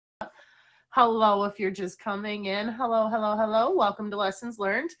Hello, if you're just coming in. Hello, hello, hello. Welcome to Lessons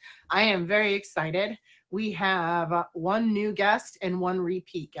Learned. I am very excited. We have one new guest and one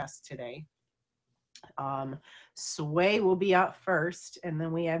repeat guest today. Um, Sway will be up first, and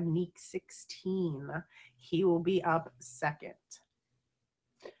then we have Neek 16. He will be up second.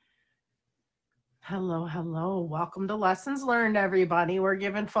 Hello, hello. Welcome to Lessons Learned, everybody. We're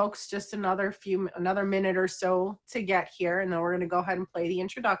giving folks just another minute or so to get here, and then we're going to go ahead and play the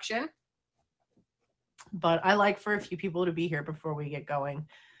introduction. But I like for a few people to be here before we get going,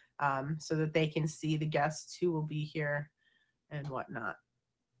 so that they can see the guests who will be here and whatnot.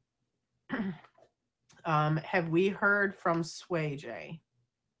 Have we heard from Sway J?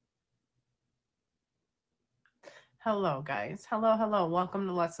 Hello, guys. Hello, hello. Welcome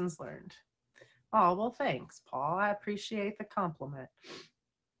to Lessons Learned. Oh, well, thanks, Paul. I appreciate the compliment.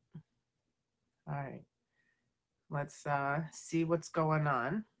 All right. Let's see what's going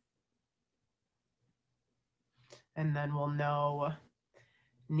on. And then we'll know.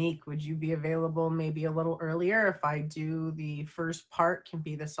 Neek, would you be available maybe a little earlier if I do the first part can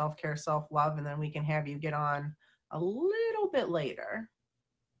be the self-care, self-love, and then we can have you get on a little bit later?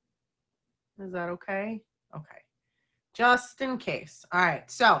 Is that okay? Okay. Just in case. All right.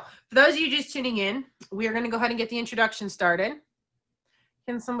 So for those of you just tuning in, we are going to go ahead and get the introduction started.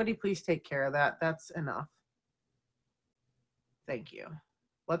 Can somebody please take care of that? That's enough. Thank you.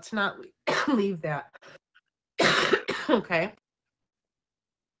 Let's not leave that. Okay.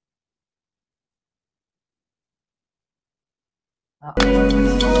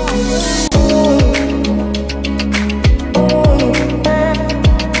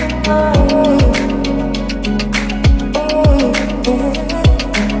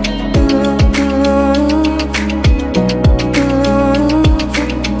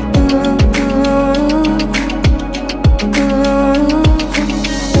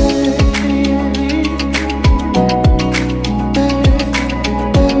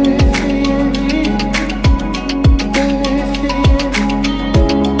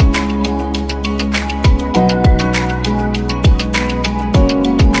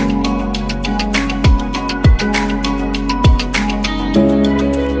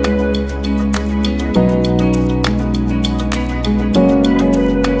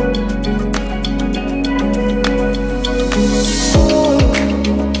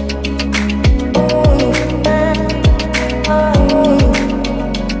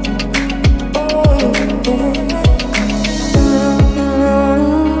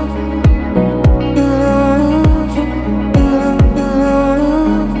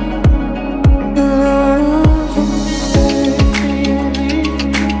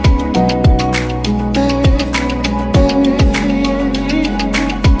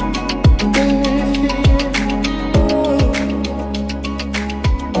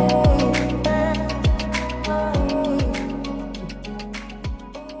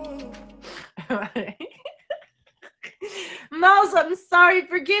 Mouse, I'm sorry.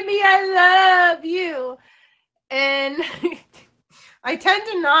 Forgive me. I love you. And I tend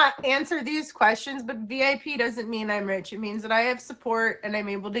to not answer these questions, but VIP doesn't mean I'm rich. It means that I have support and I'm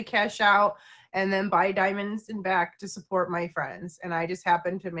able to cash out and then buy diamonds and back to support my friends. And I just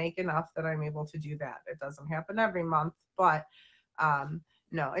happen to make enough that I'm able to do that. It doesn't happen every month, but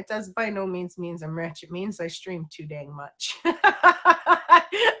no, it does by no means I'm rich. It means I stream too dang much.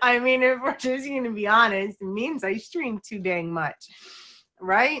 I mean, if we're just going to be honest, it means I stream too dang much,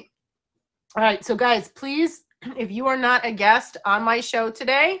 right? All right, so guys, please, if you are not a guest on my show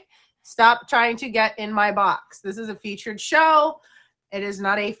today, stop trying to get in my box. This is a featured show. It is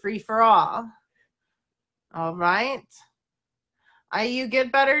not a free-for-all. All right? You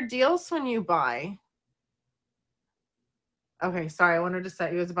get better deals when you buy. Okay, sorry, I wanted to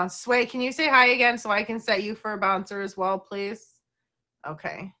set you as a bouncer. Sway, can you say hi again so I can set you for a bouncer as well, please?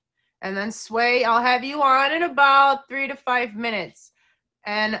 Okay. And then Sway, I'll have you on in about 3 to 5 minutes.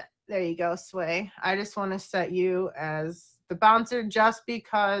 And there you go, Sway. I just want to set you as the bouncer just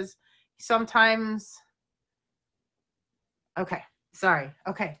because sometimes. Okay. Sorry.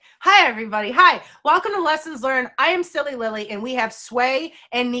 Okay. Hi, everybody. Hi. Welcome to Lessons Learned. I am Silly Lily, and we have Sway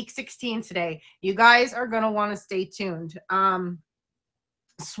and Neek 16 today. You guys are going to want to stay tuned.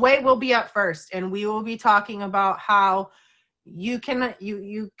 Sway will be up first, and we will be talking about how you can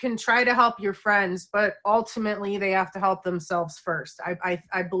try to help your friends, but ultimately they have to help themselves first.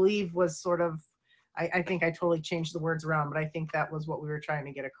 I believe was sort of, I think I totally changed the words around, but I think that was what we were trying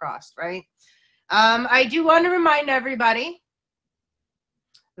to get across, right? I do want to remind everybody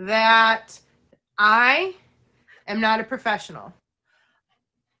that I am not a professional.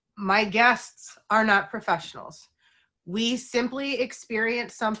 My guests are not professionals. We simply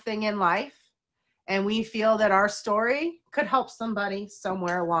experience something in life and we feel that our story could help somebody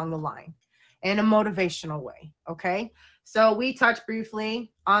somewhere along the line in a motivational way. Okay. So we touched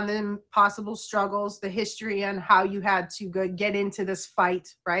briefly on the possible struggles, the history, and how you had to get into this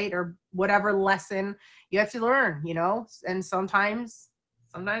fight, right? Or whatever lesson you have to learn, you know, and sometimes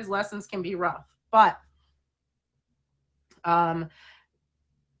lessons can be rough, but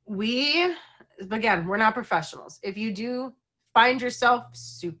again, we're not professionals. If you do find yourself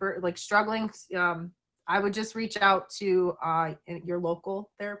super like struggling, I would just reach out to your local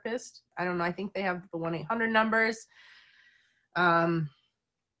therapist. I don't know. I think they have the 1-800 numbers. And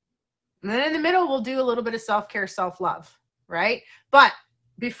then in the middle, we'll do a little bit of self-care, self-love, right? But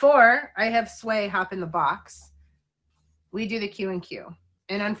before I have Sway hop in the box, we do the Q&Q.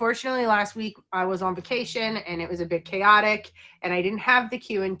 And unfortunately, last week I was on vacation and it was a bit chaotic and I didn't have the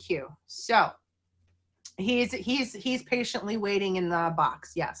Q&Q. So he's patiently waiting in the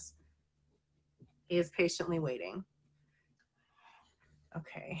box. Yes. He is patiently waiting.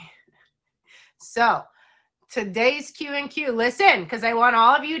 Okay. So today's Q&Q, listen, because I want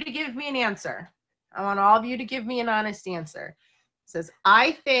all of you to give me an answer. I want all of you to give me an honest answer. It says,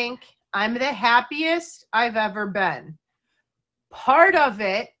 I think I'm the happiest I've ever been. Part of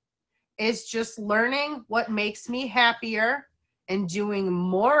it is just learning what makes me happier and doing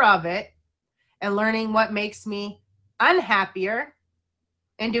more of it, and learning what makes me unhappier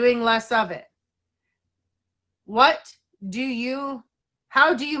and doing less of it.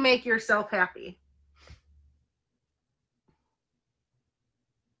 How do you make yourself happy?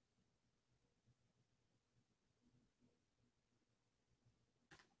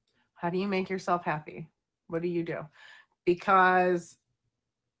 How do you make yourself happy? What do you do? Because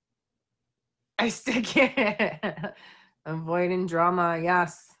I still can't. Avoiding drama.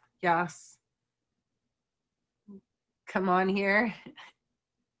 Yes. Yes. Come on here.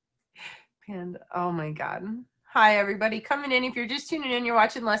 And oh my God. Hi, everybody coming in. If you're just tuning in, you're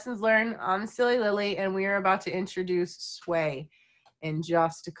watching Lessons Learned. I'm Silly Lily, and we are about to introduce Sway in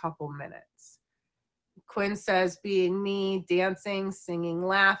just a couple minutes. Quinn says, being me, dancing, singing,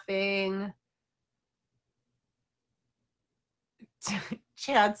 laughing.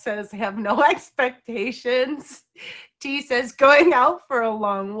 Chad says, have no expectations. T says, going out for a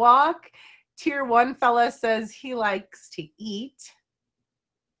long walk. Tier 1 fella says he likes to eat.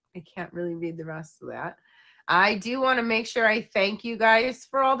 I can't really read the rest of that. I do want to make sure I thank you guys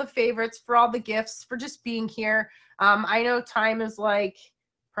for all the favorites, for all the gifts, for just being here. I know time is like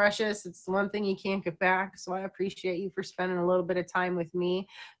precious. It's the one thing you can't get back. So I appreciate you for spending a little bit of time with me.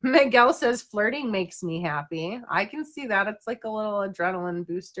 Miguel says flirting makes me happy. I can see that. It's like a little adrenaline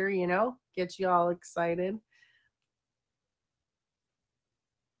booster, you know, gets you all excited.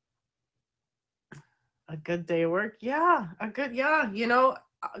 A good day of work. Yeah. You know,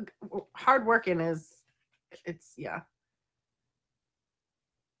 hard working yeah.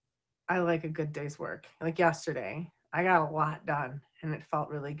 I like a good day's work. Like yesterday, I got a lot done and it felt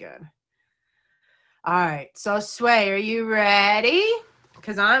really good. All right. So Sway, are you ready?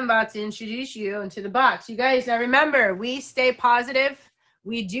 Because I'm about to introduce you into the box. You guys, now remember, we stay positive.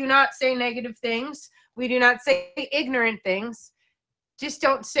 We do not say negative things. We do not say ignorant things. Just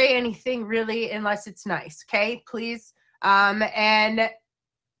don't say anything really unless it's nice. Okay, please. And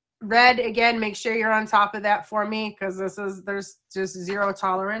Red, again, make sure you're on top of that for me, because there's just zero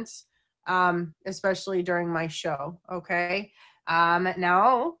tolerance, especially during my show. Okay.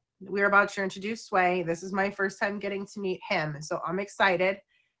 Now we're about to introduce Sway. This is my first time getting to meet him, so I'm excited.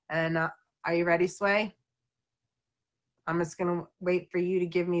 And are you ready, Sway? I'm just gonna wait for you to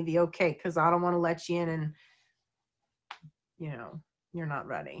give me the okay, because I don't want to let you in and, you know, you're not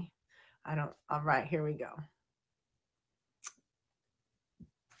ready. All right, here we go.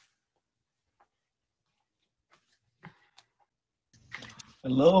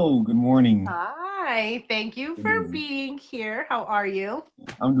 Hello, good morning. Hi, thank you for being here. How are you?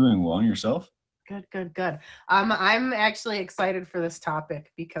 I'm doing well. And yourself? Good. I'm actually excited for this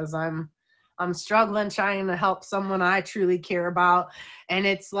topic because I'm struggling trying to help someone I truly care about, and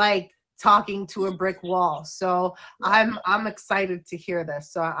it's like talking to a brick wall. So I'm excited to hear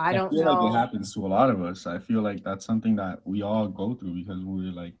this. So I don't feel know. like it happens to a lot of us. I feel like that's something that we all go through because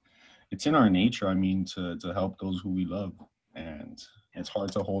we're like, it's in our nature. I mean, to help those who we love, and it's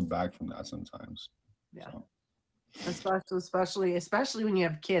hard to hold back from that sometimes. Yeah. So. Especially when you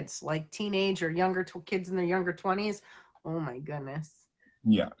have kids, like teenage or younger kids in their younger 20s. Oh my goodness.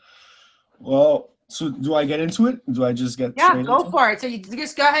 Yeah. Well, so do I get into it? Do I just get straight go for it? So you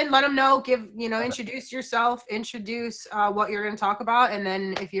just go ahead and let them know, introduce yourself, introduce what you're going to talk about, and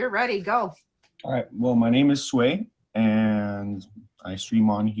then if you're ready, go. All right. Well, my name is Sway, and I stream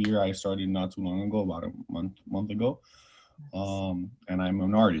on here. I started not too long ago, about a month ago. And I'm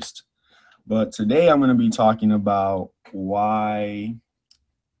an artist. But today I'm going to be talking about why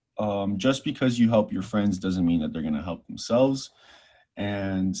just because you help your friends doesn't mean that they're going to help themselves.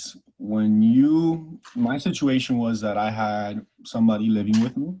 And my situation was that I had somebody living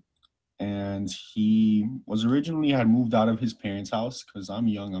with me, and he was originally had moved out of his parents' house because I'm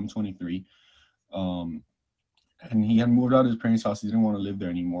young, I'm 23. Um, and he had moved out of his parents' house. He didn't want to live there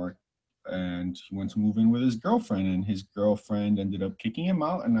anymore. And he went to move in with his girlfriend, and his girlfriend ended up kicking him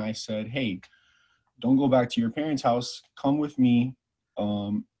out. And I said, hey, don't go back to your parents' house. Come with me,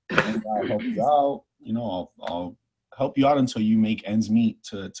 and I'll help you out. I'll help you out until you make ends meet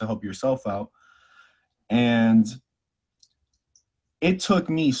to help yourself out. And it took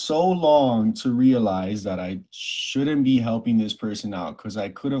me so long to realize that I shouldn't be helping this person out, because I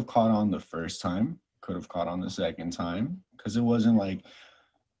could have caught on the first time, could have caught on the second time, because it wasn't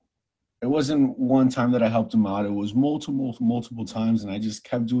one time that I helped him out. It was multiple times, and I just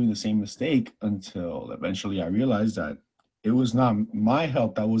kept doing the same mistake until eventually I realized that it was not my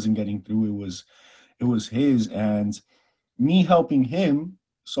help that wasn't getting through. It was his, and me helping him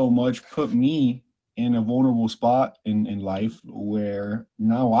so much put me in a vulnerable spot in life where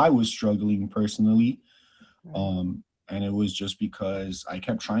now I was struggling personally. And it was just because I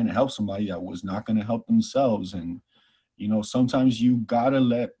kept trying to help somebody that was not going to help themselves. And sometimes you gotta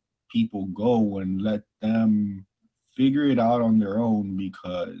let people go and let them figure it out on their own,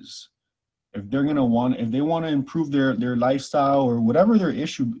 because if they want to improve their lifestyle or whatever their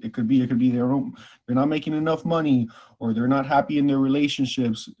issue it could be their own. They're not making enough money, or they're not happy in their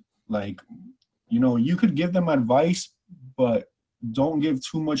relationships. Like, you could give them advice, but don't give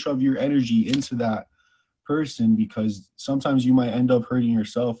too much of your energy into that person, because sometimes you might end up hurting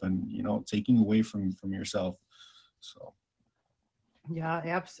yourself and taking away from yourself. So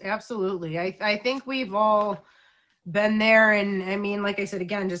Yeah, absolutely. I think we've all been there. And I mean, like I said,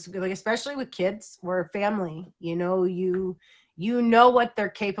 again, just like, especially with kids or family, you know what they're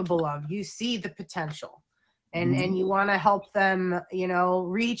capable of. You see the potential, and you want to help them,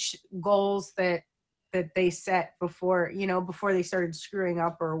 reach goals that they set before they started screwing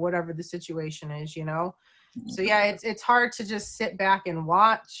up or whatever the situation is. So yeah, it's hard to just sit back and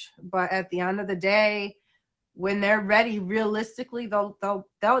watch, but at the end of the day, when they're ready, realistically,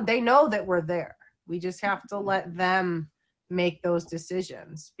 they know that we're there. We just have to let them make those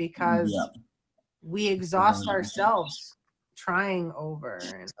decisions, yeah, because we exhaust 100%. ourselves trying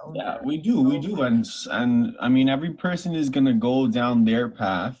over and Yeah, over we and do, over. and I mean, every person is gonna go down their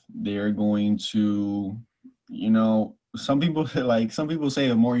path. They're going to, some people say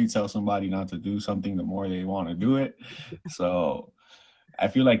the more you tell somebody not to do something, the more they want to do it. So I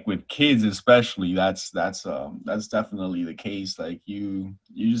feel like with kids, especially, that's definitely the case. Like you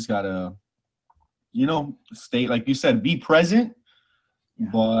just gotta, stay, like you said, be present, Yeah.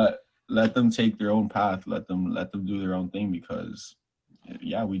 but let them take their own path. Let them do their own thing, because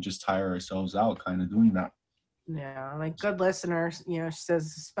yeah, we just tire ourselves out kind of doing that. Yeah, like good listeners, she says,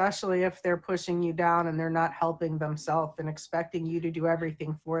 especially if they're pushing you down and they're not helping themselves and expecting you to do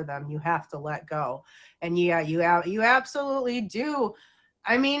everything for them, you have to let go. And yeah, you absolutely do.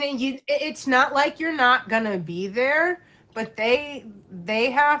 I mean, and it's not like you're not gonna be there, but they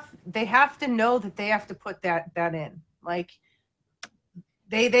have to know that they have to put that in. Like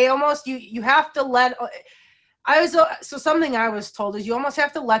they almost you have to let. I was so something I was told is you almost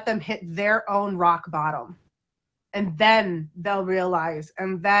have to let them hit their own rock bottom, and then they'll realize,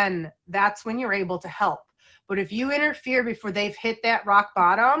 and then that's when you're able to help. But if you interfere before they've hit that rock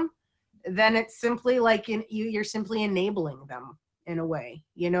bottom, then it's simply like you're simply enabling them in a way.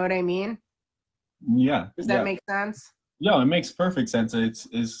 You know what I mean? Yeah, Does that yeah, make sense? yeah. It makes perfect sense.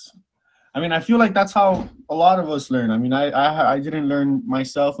 It's. I mean, I feel like that's how a lot of us learn. I mean, I didn't learn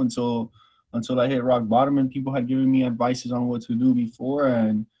myself until I hit rock bottom, and people had given me advices on what to do before.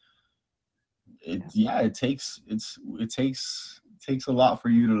 And it takes a lot for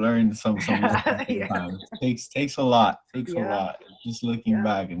you to learn some lessons Yeah. sometimes. Takes a lot. Takes a Yeah. lot. Just looking Yeah.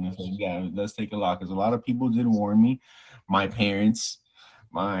 back, and it's like, yeah, it does take a lot, because a lot of people did warn me. My parents,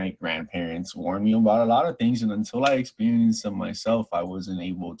 my grandparents warned me about a lot of things, and until I experienced them myself, I wasn't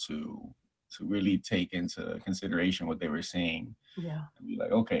able to really take into consideration what they were saying Yeah. and be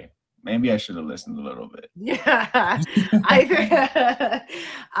like, okay, maybe I should have listened a little bit. Yeah,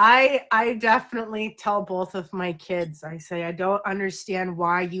 I I definitely tell both of my kids. I say I don't understand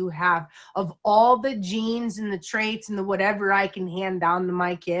why you have, of all the genes and the traits and the whatever I can hand down to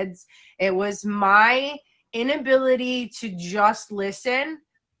my kids, it was my inability to just listen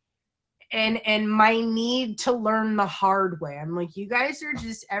and my need to learn the hard way. I'm like, you guys are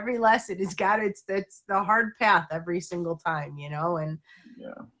just, every lesson has got it's the hard path every single time, you know, and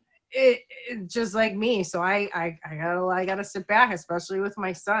Yeah. it just like me. So I gotta sit back, especially with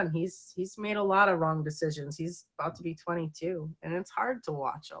my son. He's made a lot of wrong decisions. He's about to be 22, and it's hard to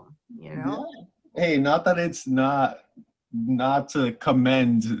watch him, you know. Yeah. Hey, not that it's not to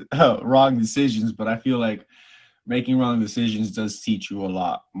commend wrong decisions, but I feel like making wrong decisions does teach you a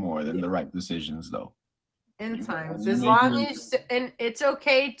lot more than Yeah. the right decisions, though. In When times, you as make long your, as, and it's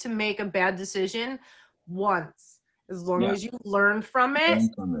okay to make a bad decision once, as long yeah, as you learn from it. learn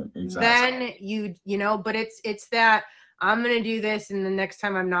from it. Exactly. Then you know, but it's that I'm gonna do this, and the next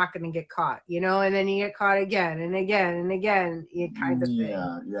time I'm not gonna get caught, you know, and then you get caught again and again and again, you kind of thing.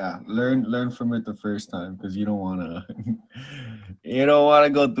 Yeah, yeah. Learn from it the first time because you don't wanna you don't wanna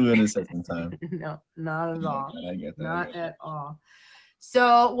go through it a second time. No, not at I get all. that. I get that. I Not get that. at all.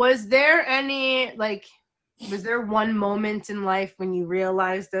 So, was there any, like, was there one moment in life when you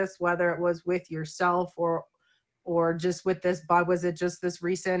realized this, whether it was with yourself or just with this bug? Was it just this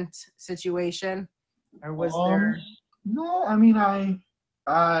recent situation, or was Um, there? no, I mean, I,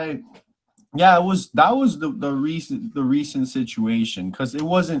 yeah, it was that was the recent situation because it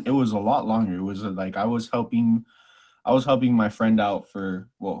was a lot longer. It was like I was helping my friend out for,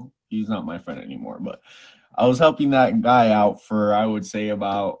 well, he's not my friend anymore, but I was helping that guy out for, I would say,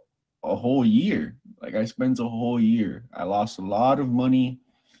 about a whole year. Like I spent a whole year. I lost a lot of money,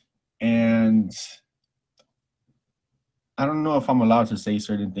 and I don't know if I'm allowed to say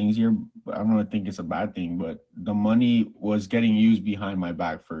certain things here, but I don't really think it's a bad thing. But the money was getting used behind my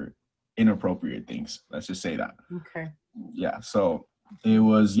back for inappropriate things. Let's just say that. Okay. Yeah. So it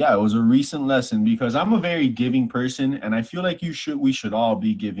was a recent lesson because I'm a very giving person, and I feel like we should all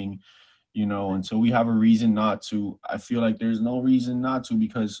be giving, until we have a reason not to. I feel like there's no reason not to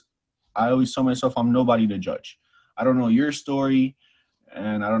because I always tell myself I'm nobody to judge. I don't know your story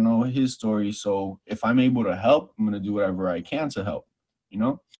and I don't know his story. So if I'm able to help, I'm gonna do whatever I can to help, you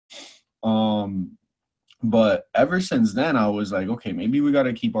know? Um, but ever since then I was like, okay, maybe we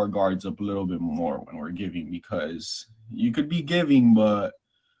gotta keep our guards up a little bit more when we're giving because you could be giving, but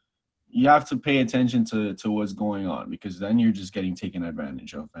you have to pay attention to what's going on because then you're just getting taken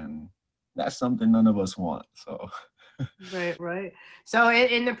advantage of and that's something none of us want. So Right, right. So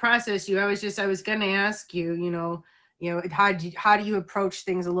in the process, I was gonna ask you, how do you approach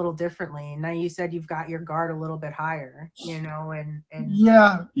things a little differently? And now you said you've got your guard a little bit higher, and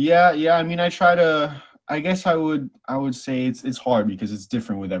yeah. I mean, I guess I would say it's hard because it's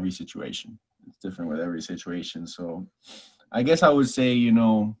different with every situation. It's different with every situation. So I guess I would say,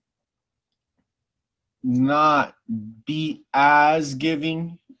 not be as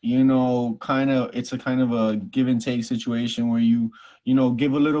giving, it's a kind of a give and take situation where you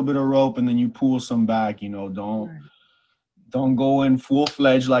give a little bit of rope and then you pull some back, right, don't go in full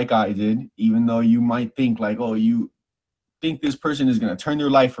fledged like I did, even though you might think like, oh, you think this person is going to turn their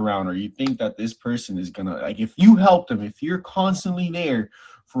life around, or you think that this person is going to, like, if you help them, if you're constantly there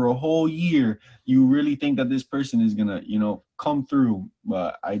for a whole year, you really think that this person is going to, come through.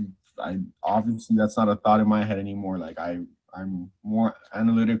 But I obviously that's not a thought in my head anymore. Like I'm more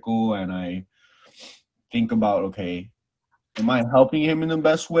analytical and I think about, okay, am I helping him in the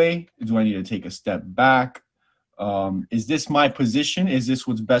best way? Do I need to take a step back? Is this my position? Is this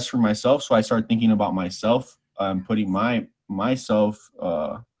what's best for myself? So I start thinking about myself, putting myself,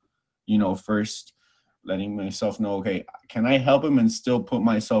 first, letting myself know, okay, can I help him and still put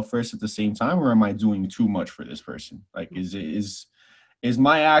myself first at the same time, or am I doing too much for this person? Like, is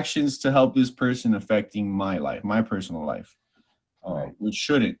my actions to help this person affecting my life, my personal life? right, Which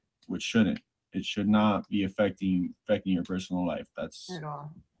shouldn't, which shouldn't. It should not be affecting your personal life. That's at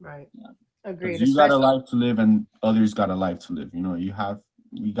all, right. because Agreed. you got a Especially, life to live and others got a life to live.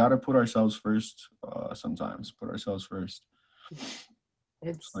 We got to put ourselves first. Sometimes put ourselves first.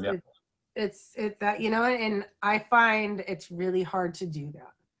 it's So yeah. it, it's that, and I find it's really hard to do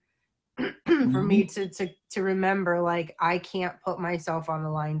that. For Mhm. me to remember, like, I can't put myself on the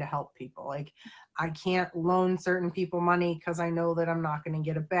line to help people. Like, I can't loan certain people money because I know that I'm not going to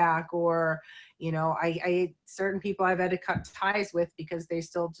get it back, or I certain people I've had to cut ties with because they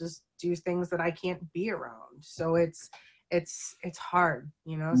still just do things that I can't be around. So it's hard.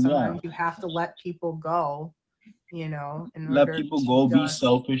 Yeah. Sometimes you have to let people go, in Let order people to go. Be just,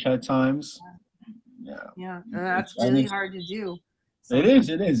 selfish at times. Yeah. yeah, and It's that's and really it's hard to do It sometimes. is,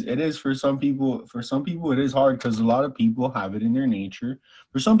 it is, it is for some people. For some people, it is hard because a lot of people have it in their nature.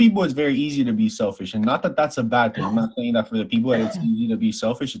 For some people, it's very easy to be selfish, and not that that's a bad thing. I'm not saying that for the people that it's easy to be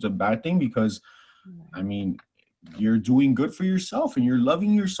selfish, it's a bad thing because, I mean, you're doing good for yourself and you're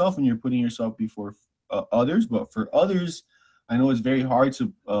loving yourself and you're putting yourself before others. But for others, I know it's very hard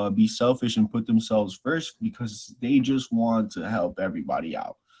to be selfish and put themselves first because they just want to help everybody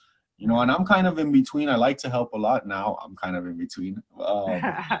out. You know, and I'm kind of in between. I like to help a lot now. I'm kind of in between.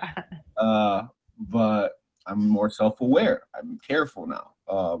 Uh, but I'm more self-aware. I'm careful now.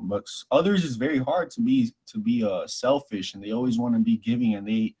 But others is very hard to be selfish, and they always want to be giving, and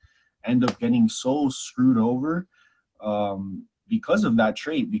they end up getting so screwed over because of that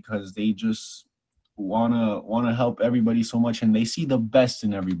trait, because they just wanna help everybody so much, and they see the best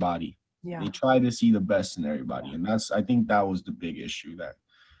in everybody. Yeah. They try to see the best in everybody, and I think that was the big issue, that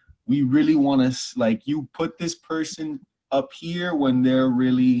we really want to, like, you put this person up here when they're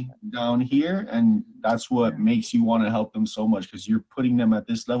really down here, and that's what makes you want to help them so much, because you're putting them at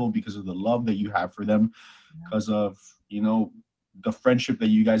this level because of the love that you have for them, because of, you know, the friendship that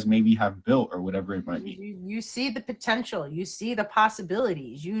you guys maybe have built or whatever it might be. You see the potential, you see the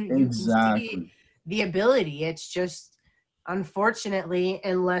possibilities, you can see Exactly. the ability. It's just, unfortunately,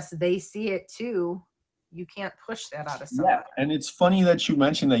 unless they see it too, you can't push that out of Yeah, somebody. and it's funny that you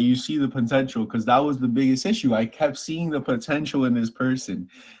mentioned that you see the potential, because that was the biggest issue. I kept seeing the potential in this person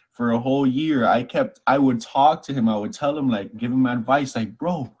for a whole year. I would talk to him. I would tell him, like, give him advice, like,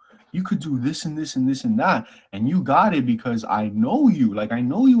 bro, you could do this and this and this and that, and you got it because I know you. Like, I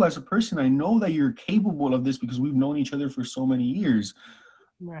know you as a person. I know that you're capable of this because we've known each other for so many years.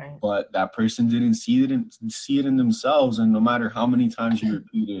 Right. But that person didn't see it in themselves, and no matter how many times you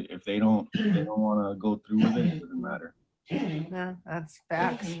repeat it, if they don't want to go through with it, it doesn't matter. No, that's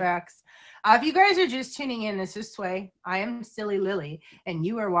facts. If you guys are just tuning in, this is Sway. I am Silly Lily, and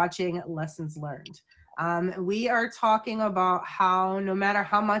you are watching Lessons Learned. We are talking about how no matter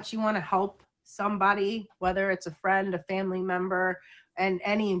how much you want to help somebody, whether it's a friend, a family member, and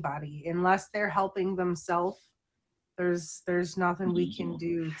anybody, unless they're helping themselves, there's nothing we can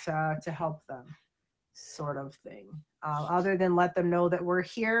do to help them, sort of thing. Other than let them know that we're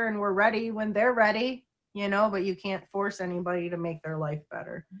here and we're ready when they're ready, but you can't force anybody to make their life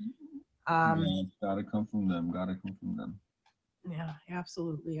better. Yeah, it's gotta come from them. Gotta come from them. Yeah,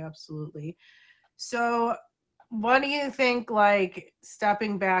 absolutely. So what do you think, like,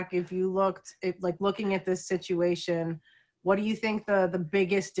 stepping back, if like looking at this situation, what do you think the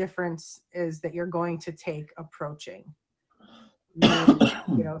biggest difference is that you're going to take approaching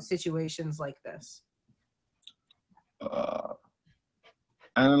situations like this? uh,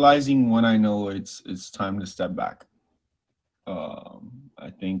 Analyzing when I know it's time to step back. I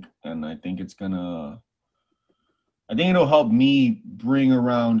think I think it'll help me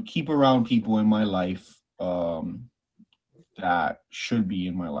keep around people in my life that should be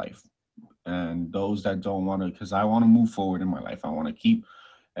in my life, and those that don't want to, because I want to move forward in my life. I want to keep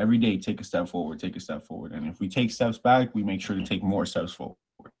every day take a step forward, and if we take steps back, we make sure to take more steps forward.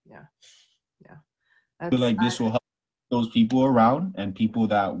 Yeah. I feel like this will help those people around, and people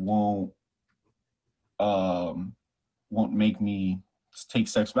that um won't make me take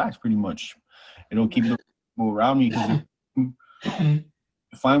steps back. Pretty much, it'll keep the people around me, because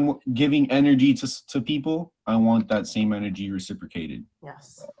if I'm giving energy to people, I want that same energy reciprocated.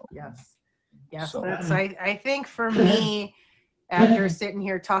 Yes. So I think for me, after sitting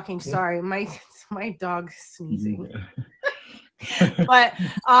here talking, sorry, my dog's sneezing. But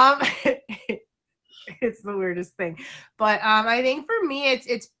it's the weirdest thing. But I think for me,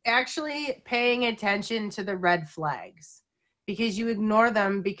 it's actually paying attention to the red flags, because you ignore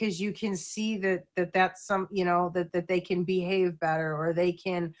them because you can see that's some, that they can behave better, or they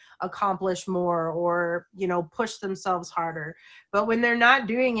can accomplish more, or push themselves harder. But when they're not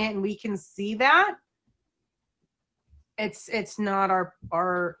doing it and we can see that, it's not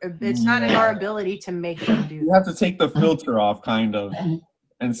it's not in our ability to make them do you that. have to take the filter off, kind of,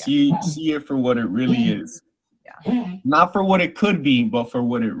 and see it for what it really is. Yeah. Not for what it could be, but for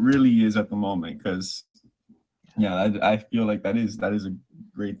what it really is at the moment. Because I feel like that is a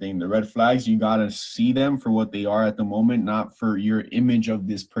great thing. The red flags, you gotta see them for what they are at the moment, not for your image of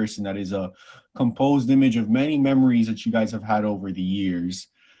this person that is a composed image of many memories that you guys have had over the years.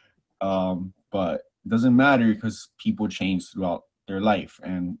 But it doesn't matter, because people change throughout their life,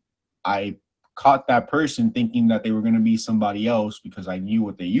 and I caught that person thinking that they were going to be somebody else because I knew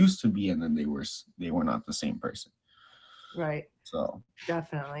what they used to be, and then they were not the same person. Right. So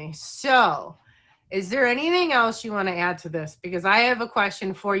Definitely. So, is there anything else you want to add to this? Because I have a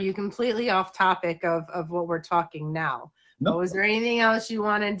question for you, completely off topic of what we're talking now. no. But was there anything else you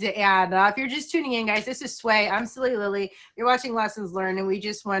wanted to add? If you're just tuning in, guys, this is Sway. I'm Silly Lily. You're watching Lessons Learned, and we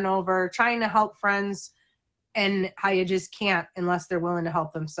just went over trying to help friends and how you just can't unless they're willing to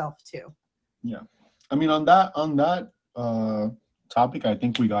help themselves too. Yeah. I mean, on that topic, I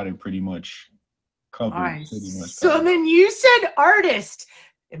think we got it pretty much covered. Alright, Pretty much so covered. then you said artist.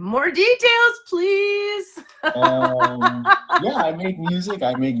 More details, please. Yeah, I make music.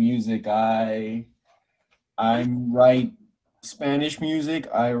 I write Spanish music.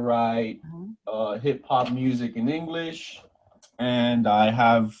 I write hip hop music in English, and I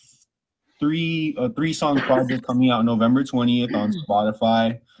have three song project coming out November 20th on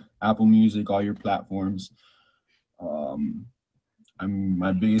Spotify, Apple Music, all your platforms. Um,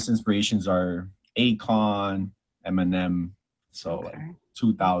 my biggest inspirations are Akon, Eminem, so like Okay.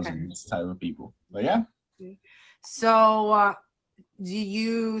 2000s type of people. But yeah, Okay. So, do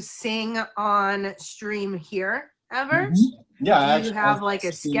you sing on stream here ever? yeah. Do you I have like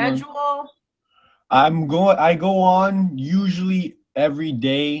a sing on. schedule? I go on usually every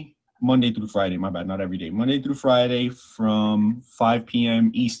day, Monday through Friday. My bad, not every day. Monday through Friday from 5 p.m.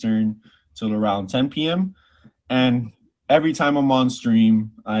 Eastern till around 10 p.m. And every time I'm on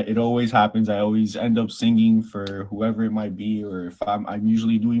stream, it always happens. I always end up singing for whoever it might be, or if I'm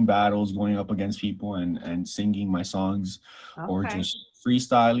usually doing battles, going up against people and singing my songs, or Okay. just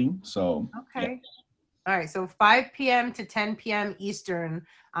freestyling. So yeah, Okay. All right. So 5 p.m. to 10 p.m. Eastern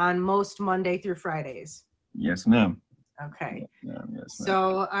on most Monday through Fridays. yes, ma'am. Okay. Yes, ma'am.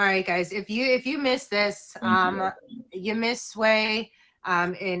 So, all right, guys, if you miss this, Thank you. you miss Sway.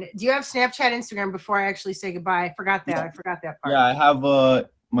 And do you have Snapchat, Instagram before I actually say goodbye? I forgot that. Yeah, I forgot that part. yeah. I have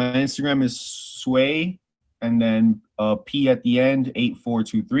my Instagram is sway and then p at the end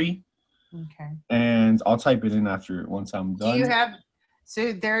 8423, Okay. and I'll type it in after once I'm Do you done. have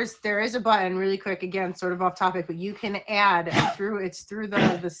so there is a button really quick, again, sort of off topic, but you can add through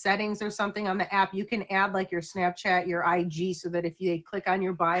the settings or something on the app, you can add like your Snapchat, your IG, so that if they click on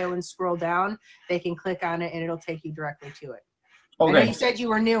your bio and scroll down, they can click on it and it'll take you directly to it. I know Okay. you said you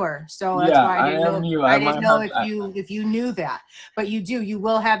were newer, so that's Yeah, why I am new. I I didn't might know have. if you knew that, but you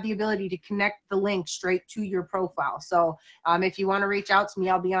will have the ability to connect the link straight to your profile. So if you want to reach out to me,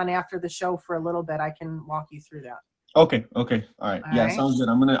 I'll be on after the show for a little bit. I can walk you through that. Okay, okay, all right. All Yeah, right. sounds good.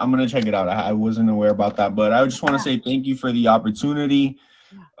 I'm gonna check it out. I wasn't aware about that, but I just want to Yeah. say thank you for the opportunity.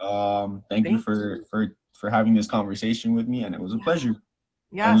 Yeah. Thank you Thank for having this conversation with me, and it was a Yeah. pleasure. And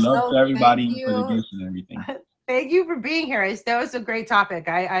Yes. love No. to Thank everybody for the you. gifts and everything. Thank you for being here. That was a great topic.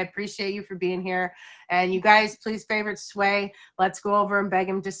 I appreciate you for being here. And you guys, please favorite Sway. Let's go over and beg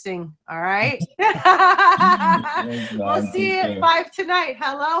him to sing. All right. Yes, We'll man. see Take you at care. 5 tonight.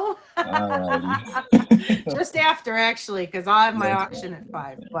 Hello. Alrighty. Just after, actually, because I'll have my Yes, auction at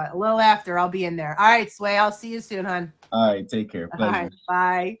man. 5. But a little after, I'll be in there. All right, Sway. I'll see you soon, hon. All right. Take care. All Pleasure. right.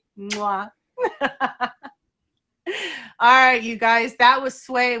 Bye. Mwah. All right, you guys, that was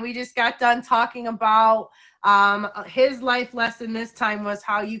Sway. We just got done talking about his life lesson this time was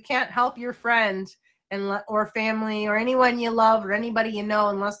how you can't help your friend or family or anyone you love or anybody you know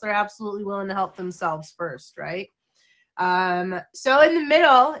unless they're absolutely willing to help themselves first, right? So in the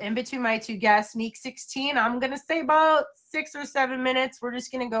middle, in between my two guests, Neek 16, I'm gonna say about 6 or 7 minutes. We're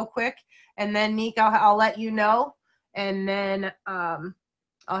just gonna go quick, and then Neek, I'll let you know, and then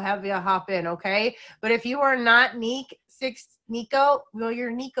I'll have you hop in, okay? But if you are not Nico, well,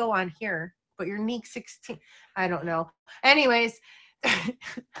 you're Nico on here, but you're Neek 16. I don't know. Anyways,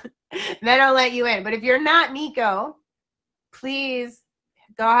 then I'll let you in. But if you're not Nico, please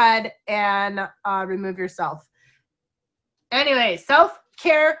go ahead and remove yourself. Anyway,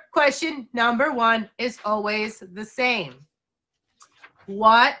 self-care question number 1 is always the same.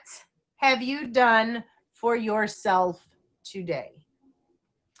 What have you done for yourself today?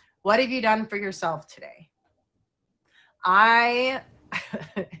 What have you done for yourself today? Well,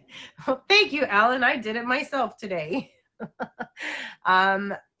 thank you, Alan. I did it myself today.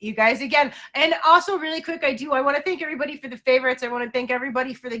 You guys, again, and also really quick, I want to thank everybody for the favorites. I want to thank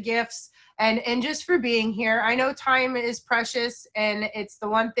everybody for the gifts and just for being here. I know time is precious and it's the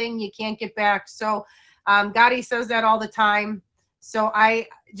one thing you can't get back. So Gotti says that all the time. So I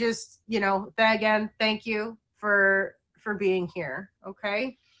just, again, thank you for being here.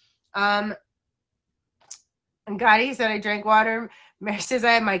 Okay. And Gotti said I drank water. Mary says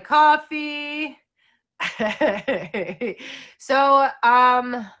I had my coffee. So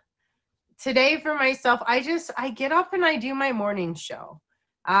today for myself, I get up and I do my morning show.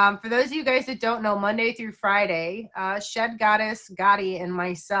 For those of you guys that don't know, Monday through Friday, Shed Goddess, Gotti, and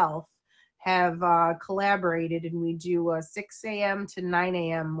myself have collaborated, and we do a 6 a.m. to 9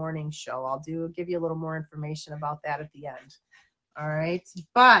 a.m. morning show. I'll give you a little more information about that at the end. All right,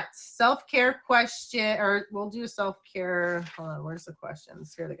 but self-care question, or we'll do self-care. Hold on, where's the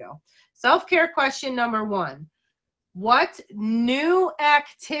questions? Here they go. Self-care question number 1. What new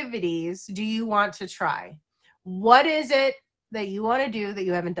activities do you want to try? What is it that you want to do that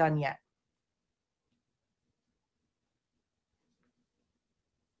you haven't done yet?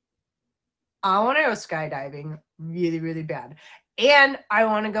 I want to go skydiving really, really bad. And I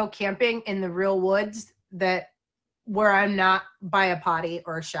want to go camping in the real woods where I'm not by a potty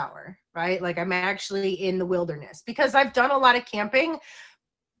or a shower, right? Like I'm actually in the wilderness, because I've done a lot of camping,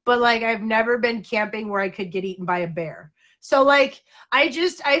 but like I've never been camping where I could get eaten by a bear. So like I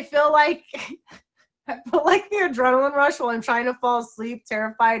feel like I feel like the adrenaline rush while I'm trying to fall asleep,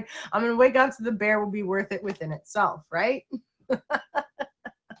 terrified I'm gonna wake up to the bear will be worth it within itself, right?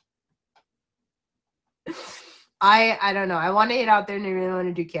 I don't know. I want to get out there and I really want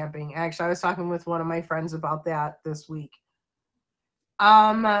to do camping. Actually, I was talking with one of my friends about that this week.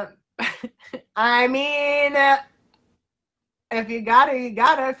 I mean, if you gotta, you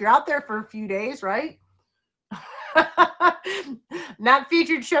gotta. If you're out there for a few days, right? Not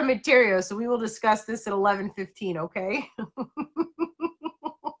featured show material, so we will discuss this at 11:15. Okay.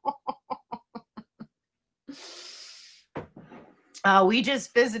 We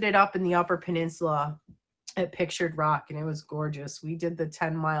just visited up in the Upper Peninsula at Pictured Rock, and it was gorgeous. We did the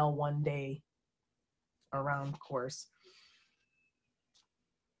 10-mile one day around course.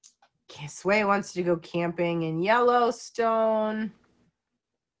 Sway wants to go camping in Yellowstone.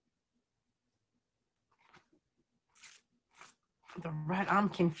 I'm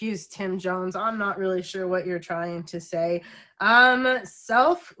confused, Tim Jones. I'm not really sure what you're trying to say.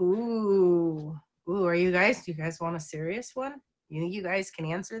 Ooh, are you guys? Do you guys want a serious one? You think you guys can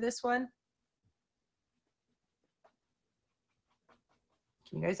answer this one?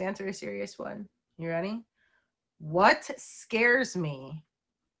 Can you guys answer a serious one? You ready? What scares me,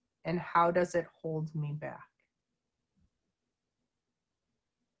 and how does it hold me back?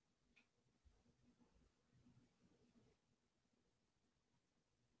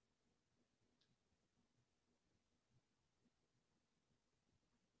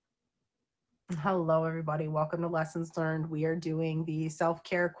 Hello, everybody. Welcome to Lessons Learned. We are doing the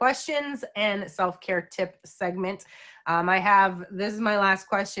self-care questions and self-care tip segment. This is my last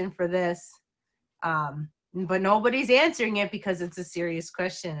question for this, but nobody's answering it because it's a serious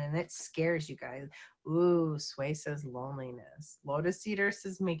question and it scares you guys. Ooh, Sway says loneliness. Lotus Eater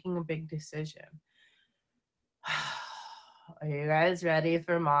says making a big decision. Are you guys ready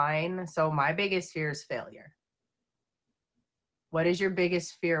for mine? So my biggest fear is failure. What is your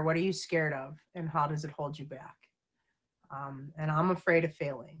biggest fear? What are you scared of? And how does it hold you back? And I'm afraid of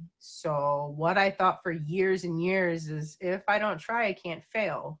failing. So what I thought for years and years is if I don't try, I can't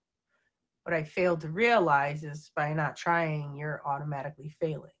fail. What I failed to realize is by not trying, you're automatically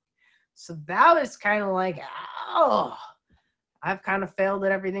failing. So that was kind of like, oh, I've kind of failed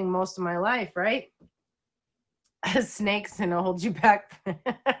at everything most of my life, right? Snakes and hold you back.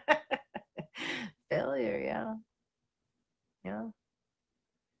 Failure, yeah. Yeah.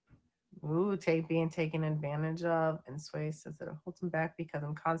 Ooh, being taken advantage of. And Sway says that it holds him back because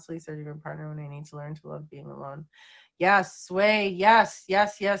I'm constantly searching for a partner when I need to learn to love being alone. Yes, Sway. Yes.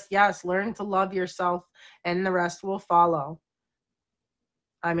 Learn to love yourself and the rest will follow.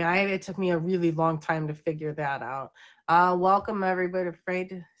 I mean, it took me a really long time to figure that out. Welcome, everybody.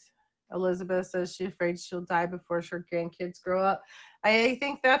 Elizabeth says she's afraid she'll die before her grandkids grow up. I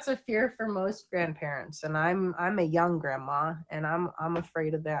think that's a fear for most grandparents, and I'm a young grandma, and I'm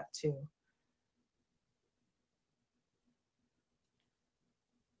afraid of that too.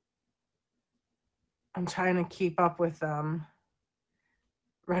 I'm trying to keep up with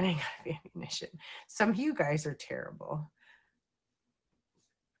running out of ammunition. Some of you guys are terrible.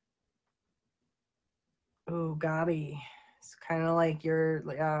 Oh, Gabi. It's kind of like you're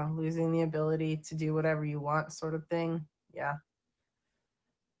losing the ability to do whatever you want, sort of thing. Yeah.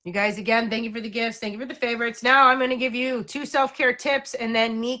 You guys, again, thank you for the gifts. Thank you for the favorites. Now I'm going to give you 2 self-care tips, and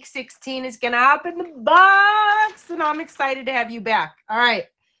then Neek 16 is going to hop in the box, and I'm excited to have you back. All right.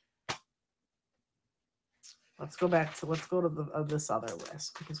 Let's go to this other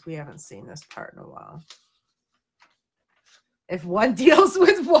list because we haven't seen this part in a while. If one deals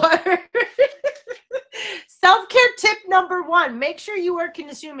with water. Self-care tip number 1, make sure you are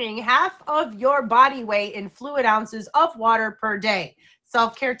consuming half of your body weight in fluid ounces of water per day.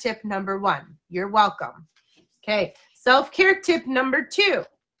 Self-care tip number 1. You're welcome. Okay. Self-care tip number 2.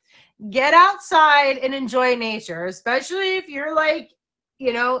 Get outside and enjoy nature, especially if you're like,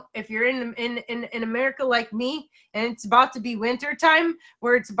 if you're in America like me and it's about to be winter time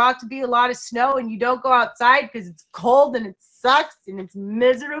where it's about to be a lot of snow and you don't go outside because it's cold and it sucks and it's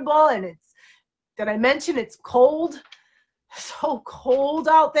miserable and did I mention it's cold? So cold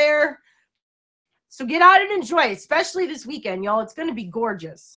out there. So get out and enjoy, especially this weekend, y'all. It's going to be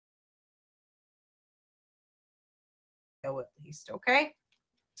gorgeous. At least, okay?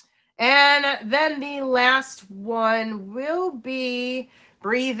 And then the last one will be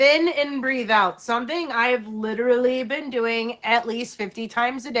breathe in and breathe out. Something I've literally been doing at least 50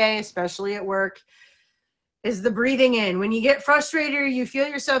 times a day, especially at work, is the breathing in. When you get frustrated or you feel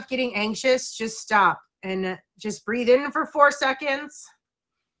yourself getting anxious, just stop and just breathe in for 4 seconds.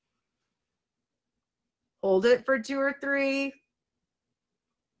 Hold it for 2 or 3.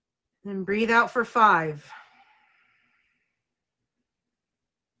 And breathe out for 5.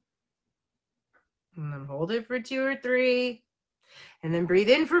 And then hold it for 2 or 3. And then breathe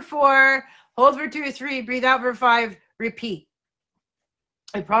in for 4. Hold for 2 or 3. Breathe out for 5. Repeat.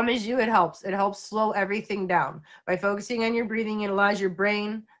 I promise you it helps. It helps slow everything down. By focusing on your breathing, it allows your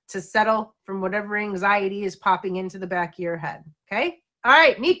brain to settle from whatever anxiety is popping into the back of your head. Okay? All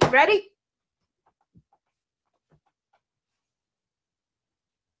right, Nick, ready?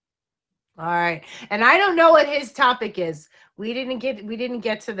 All right. And I don't know what his topic is. We didn't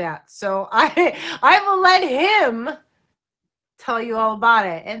get to that. So I will let him tell you all about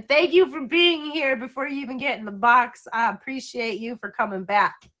it. And thank you for being here before you even get in the box. I appreciate you for coming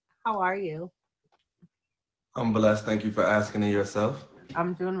back. How are you? I'm blessed. Thank you for asking it yourself.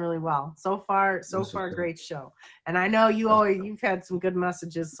 I'm doing really well. So far, This is great show. And I know you've had some good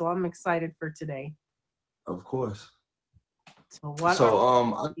messages, so I'm excited for today. of course. So what are So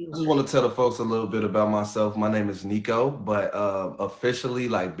I just want to tell the folks a little bit about myself. My name is Nico, but officially,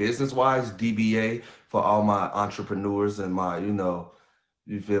 like business wise, DBA for all my entrepreneurs and my,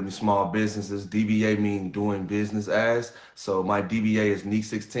 you feel me, small businesses. DBA mean doing business as. So my DBA is Neek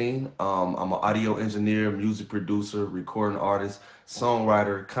 16. I'm an audio engineer, music producer, recording artist,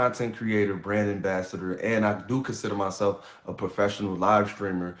 songwriter, content creator, brand ambassador, and I do consider myself a professional live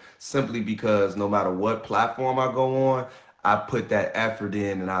streamer simply because no matter what platform I go on, I put that effort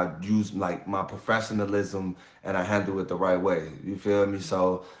in and I use like my professionalism and I handle it the right way. You feel me?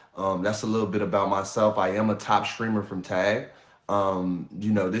 So that's a little bit about myself. I am a top streamer from Tag.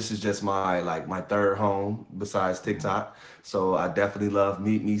 This is just my third home besides TikTok. So I definitely love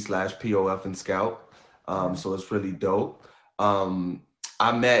Meet Me slash POF and Scout. So it's really dope. Um,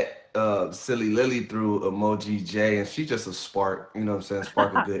 I met Silly Lily through Emoji J, and she's just a spark, you know what I'm saying?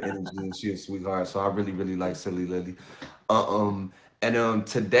 Spark of good energy, and she's a sweetheart. So I really, really like Silly Lily. Uh, Um, and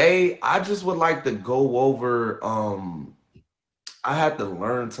today I just would like to go over. I had to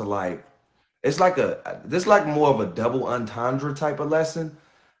learn to like. It's like this like more of a double entendre type of lesson.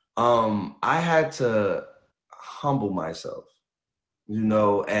 I had to humble myself,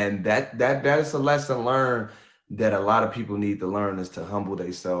 and that is a lesson learned that a lot of people need to learn is to humble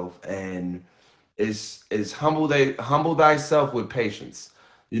themselves and is humble thyself with patience.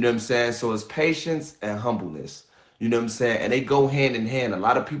 You know what I'm saying? So it's patience and humbleness. You know what I'm saying? And they go hand in hand. A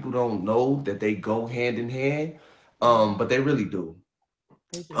lot of people don't know that they go hand in hand, but they really do.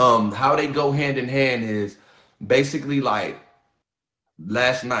 they do. How they go hand in hand is basically like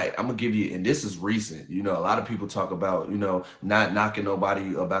last night. I'm gonna give you, and this is recent. A lot of people talk about, not knocking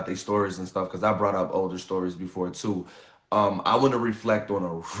nobody about their stories and stuff, because I brought up older stories before too. I want to reflect on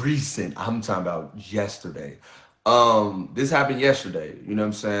a recent. I'm talking about yesterday. This happened yesterday. You know what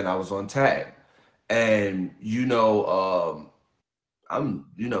I'm saying? I was on tag, and I'm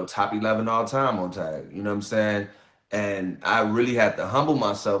top 11 all time on tag. You know what I'm saying? And I really had to humble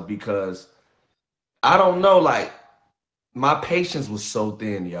myself because I don't know, like my patience was so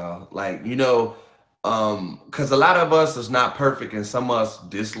thin, y'all. Like, because a lot of us is not perfect and some of us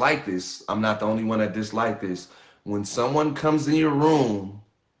dislike this. I'm not the only one that dislike this. When someone comes in your room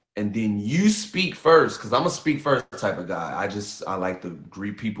and then you speak first, because I'm a speak first type of guy. I like to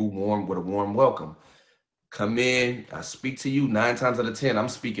greet people warm with a warm welcome. Come in, I speak to you 9 times out of 10, I'm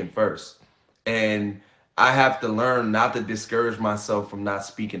speaking first. And I have to learn not to discourage myself from not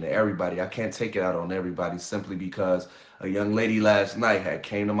speaking to everybody. I can't take it out on everybody simply because a young lady last night had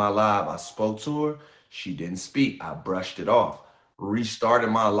came to my live. I spoke to her. She didn't speak. I brushed it off. Restarted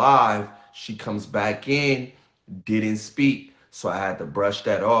my live. She comes back in, didn't speak. So I had to brush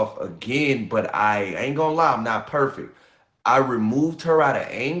that off again. But I ain't gonna lie, I'm not perfect. I removed her out of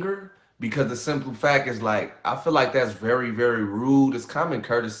anger because the simple fact is like I feel like that's very, very rude. It's common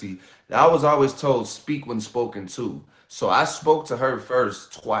courtesy. I was always told speak when spoken to. So I spoke to her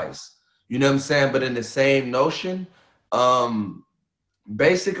first twice. You know what I'm saying? But in the same notion, um,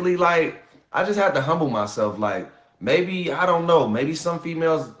 basically like I just had to humble myself. Like maybe I don't know. Maybe some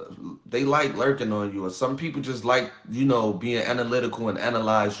females they like lurking on you, or some people just like being analytical and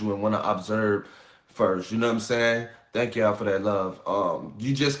analyze you and want to observe first. You know what I'm saying? Thank y'all for that love.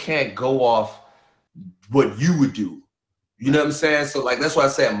 You just can't go off. what you would do. You know what I'm saying? So like that's why I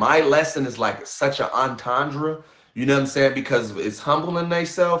said my lesson is like such an entendre. You know what I'm saying? Because it's humbling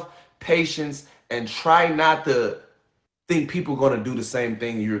themselves, patience, and try not to think people gonna do the same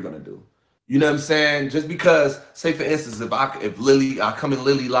thing you're gonna do. You know what I'm saying? Just because, say for instance, if Lilly, I come in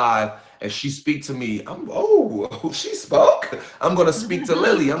Lilly live and she speak to me, she spoke. I'm gonna speak to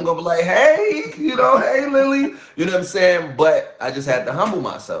Lilly. I'm gonna be like, hey, hey Lilly. You know what I'm saying? But I just had to humble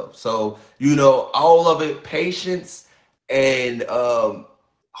myself. So all of it, patience and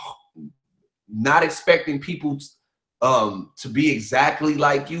not expecting people to be exactly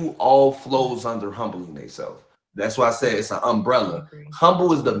like you, all flows under humbling themselves. That's why I say it's an I umbrella. agree.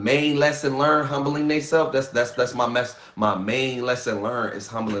 Humble is the main lesson learned. Humbling themselves. That's my main lesson learned is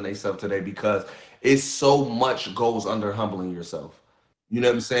humbling themselves today because it's so much goes under humbling yourself. You know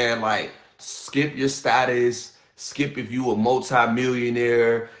what I'm saying? Like skip your status, skip if you a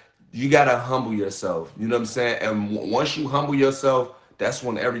multi-millionaire. You gotta humble yourself. You know what I'm saying? And once you humble yourself, that's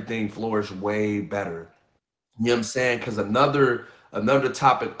when everything flourishes way better. You know what I'm saying? Because another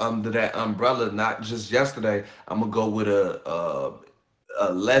topic under that umbrella, not just yesterday, I'm gonna go with a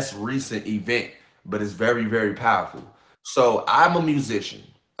less recent event, but it's very very powerful. So I'm a musician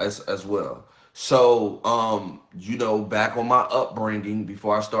as well. So back on my upbringing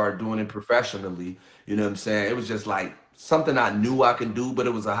before I started doing it professionally, you know what I'm saying? It was just like something I knew I can do, but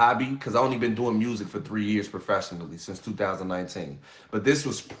it was a hobby because I only been doing music for 3 years professionally since 2019. But this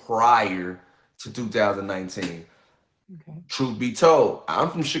was prior to 2019. Okay. Truth be told, I'm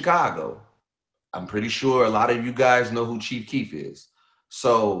from Chicago. I'm pretty sure a lot of you guys know who Chief Keef is.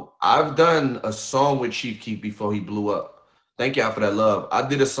 So I've done a song with Chief Keef before he blew up. Thank y'all for that love. I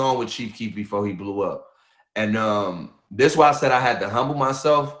did a song with Chief Keef before he blew up. And this is why I said I had to humble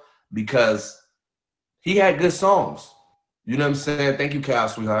myself because he had good songs. You know what I'm saying? Thank you, Cal,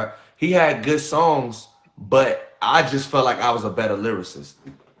 sweetheart. He had good songs, but I just felt like I was a better lyricist.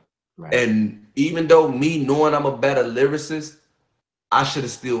 Right. And even though me knowing I'm a better lyricist, I should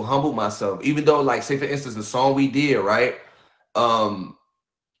have still humbled myself. Even though, like, say for instance, the song we did, right? Um,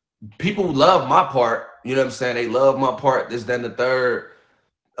 People love my part. You know what I'm saying? They love my part. This, then the third.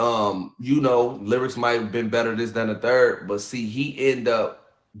 Lyrics might have been better. This, then the third. But see, he ended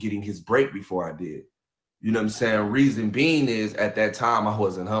up getting his break before I did. You know what I'm saying? Reason being is at that time I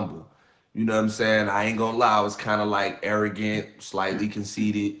wasn't humble. You know what I'm saying? I ain't gonna lie, I was kind of like arrogant, slightly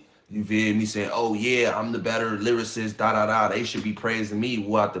conceited. You feel me? Saying, oh yeah, I'm the better lyricist, da da da. They should be praising me,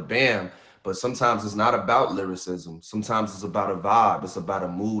 what the bam. But sometimes it's not about lyricism. Sometimes it's about a vibe, it's about a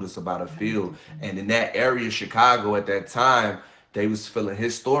mood, it's about a feel. And in that area, Chicago at that time, they was feeling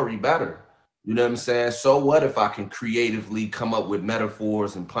his story better. You know what I'm saying? So what if I can creatively come up with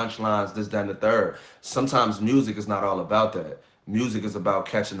metaphors and punchlines, this, that, and the third? Sometimes music is not all about that. Music is about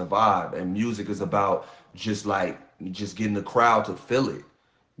catching the vibe, and music is about just getting the crowd to feel it.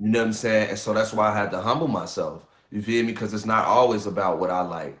 You know what I'm saying? And so that's why I had to humble myself. You feel me? Because it's not always about what I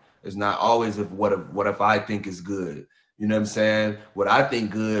like. It's not always if what if I think is good. You know what I'm saying? What I think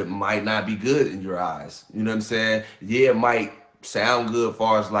good might not be good in your eyes. You know what I'm saying? Yeah, it might sound good as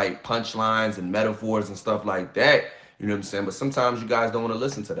far as like punchlines and metaphors and stuff like that. You know what I'm saying? But sometimes you guys don't want to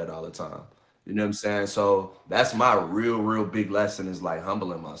listen to that all the time. You know what I'm saying? So that's my real big lesson is like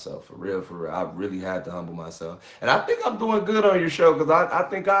humbling myself for real, for real. I really had to humble myself. And I think I'm doing good on your show because I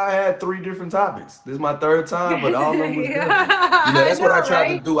think I had 3 different topics. This is my third time, but all of them was Yeah, good. I That's what I know, tried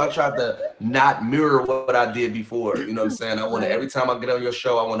to right? do. I tried to not mirror what I did before. You know what I'm saying? I want to, every Right. time I get on your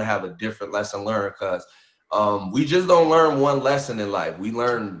show, I want to have a different lesson learned because we just don't learn one lesson in life. We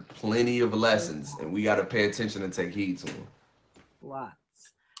learn plenty of lessons and we got to pay attention and take heed to them. Lots.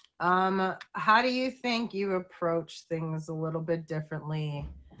 How do you think you approach things a little bit differently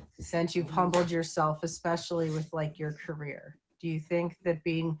since you've humbled yourself, especially with like your career? Do you think that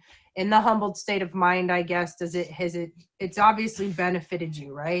being in the humbled state of mind, I guess, it's obviously benefited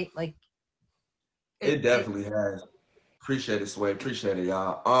you, right? Like It it definitely has. Appreciate it, Sway. Appreciate it,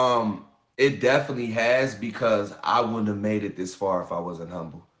 y'all. It definitely has because I wouldn't have made it this far if I wasn't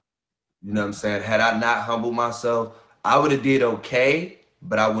humble. You know what I'm saying? Had I not humbled myself, I would have did okay,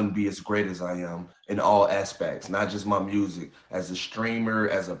 but I wouldn't be as great as I am in all aspects, not just my music, as a streamer,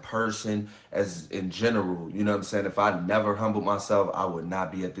 as a person, as in general. You know what I'm saying? If I never humbled myself, I would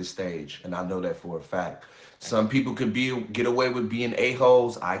not be at this stage, and I know that for a fact. Some people can get away with being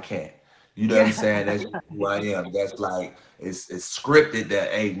a-holes. I can't. You know what I'm yeah. saying? That's just who I am. That's like it's scripted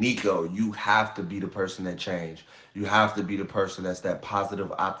that hey Nico, you have to be the person that changed. You have to be the person that's that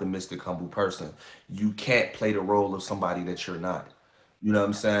positive, optimistic, humble person. You can't play the role of somebody that you're not. You know what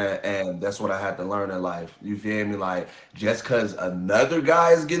I'm saying? And that's what I had to learn in life. You feel me? Like just cause another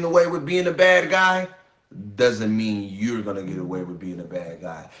guy is getting away with being a bad guy, doesn't mean you're gonna get away with being a bad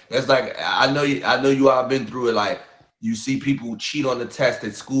guy. That's like I know you all been through it. Like you see people cheat on the test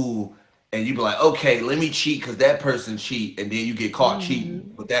at school, and you be like, okay, let me cheat because that person cheat, and then you get caught cheating,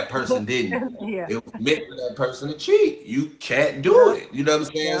 Mhm. but that person didn't. Yeah. It was meant for that person to cheat. You can't do Yeah. it. You know what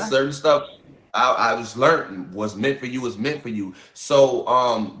I'm saying? Yeah. Certain stuff I was learning was meant for you is meant for you.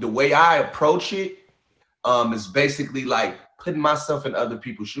 So the way I approach it is basically like putting myself in other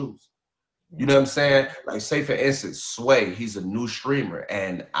people's shoes. You know Yeah. what I'm saying? Like, say for instance, Sway, he's a new streamer,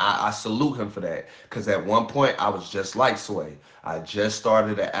 and I salute him for that. Because at one point, I was just like Sway. I just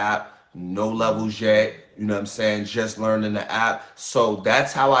started the app, no Mhm. levels yet. You know what I'm saying? Just learning the app. So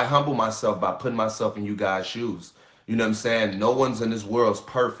that's how I humble myself by putting myself in you guys' shoes. You know what I'm saying? No one's in this world's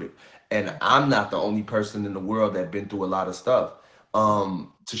perfect, and I'm not the only person in the world that been through a lot of stuff.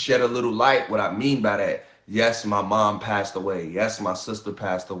 To shed a little light, what I mean by that, yes, my mom passed away. Yes, my sister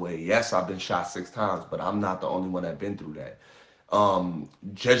passed away. Yes, I've been shot 6 times, but I'm not the only one that been through that.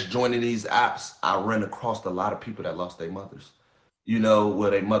 Just joining these apps, I ran across a lot of people that lost their mothers. You know,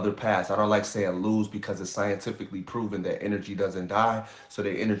 where their mother passed. I don't like saying lose because it's scientifically proven that energy doesn't die, so the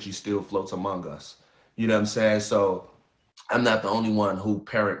energy still floats among us. You know what I'm saying? So I'm not the only one who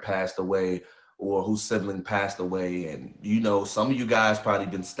parent passed away or whose sibling passed away. And you know, some of you guys probably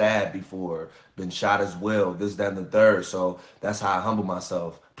been stabbed before, been shot as well, this, that, and the third. So that's how I humble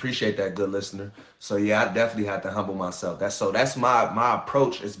myself. Appreciate that, good listener. So yeah, I definitely had to humble myself. That's my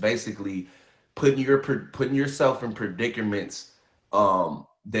approach is basically putting yourself in predicaments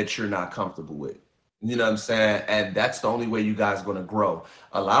that you're not comfortable with. You know what I'm saying? And that's the only way you guys are gonna grow.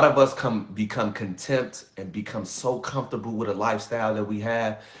 A lot of us become contempt and become so comfortable with a lifestyle that we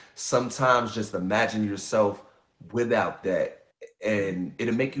have. Sometimes just imagine yourself without that, and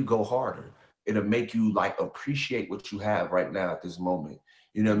it'll make you go harder. It'll make you like appreciate what you have right now at this moment.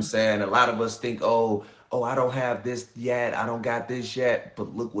 You know what I'm saying? A lot of us think, oh, I don't have this yet, I don't got this yet,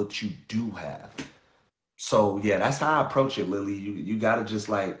 but look what you do have. So yeah, that's how I approach it, Lily. You gotta just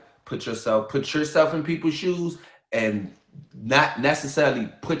like put yourself in people's shoes and not necessarily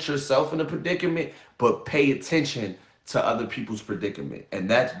put yourself in a predicament, but pay attention to other people's predicament. And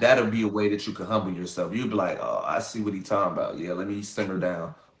that'll be a way that you can humble yourself. You'll be like, oh, I see what he's talking about. Yeah, let me simmer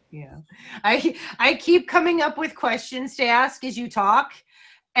down. Yeah. I keep coming up with questions to ask as you talk,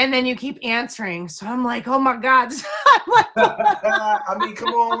 and then you keep answering. So I'm like, oh my God. I'm like, I mean,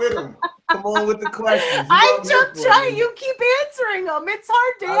 come on with them. Come on with the questions. You know I what I'm here just for, try. Lily. You keep answering them. It's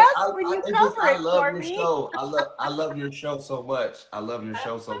hard to ask when you It's just cover I it love for your me. show. I love your show so much. I love your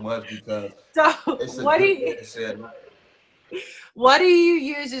show so much because So it's a good way to say it. what do you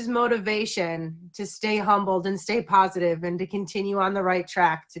use as motivation to stay humbled and stay positive and to continue on the right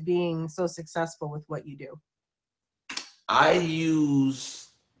track to being so successful with what you do? I use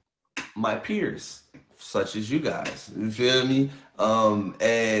my peers, such as you guys. You feel me?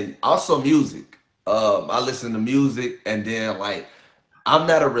 And also music. I listen to music, and then like I'm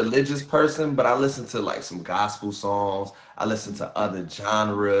not a religious person, but I listen to like some gospel songs. I listen to other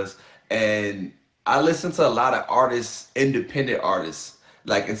genres, and I listen to a lot of artists, independent artists.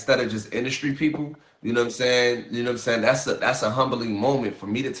 Like instead of just industry people, you know what I'm saying? You know what I'm saying? That's a humbling moment for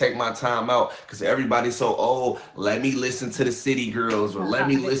me to take my time out because everybody's so let me listen to the City Girls or let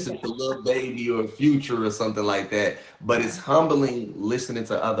me listen to Yeah. Lil Baby or Future or something like that. But Yeah. it's humbling listening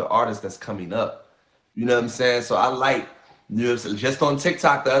to other artists that's coming up. You know what I'm saying? So I like, you know what I'm saying? Just on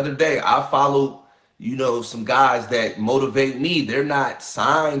TikTok the other day, I followed, some guys that motivate me. They're not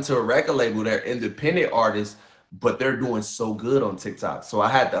signed to a record label, they're independent artists, but they're doing so good on TikTok. So I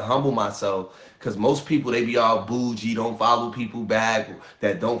had to humble myself because most people, they be all bougie, don't follow people back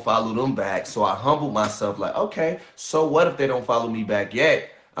that don't follow them back. So I humbled myself like, okay, so what if they don't follow me back yet?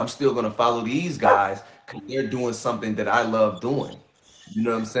 I'm still going to follow these guys because they're doing something that I love doing. You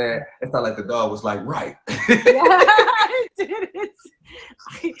know what I'm saying? It's not like the dog was like, right. Yeah, it did.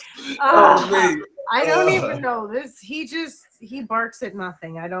 I, Oh, uh, me. I don't even Uh, know this. He barks at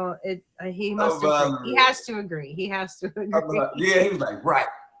nothing. I don't. It. He must I'm, agree. He uh, has to agree. He has to agree. yeah, he was like, right.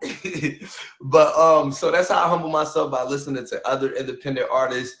 But so that's how I humble myself by listening to other independent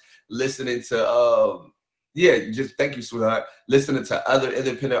artists, listening to yeah, just thank you, sweetheart. Listening to other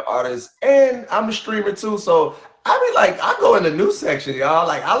independent artists, and I'm a streamer too, so I be like, I go in the new section, y'all.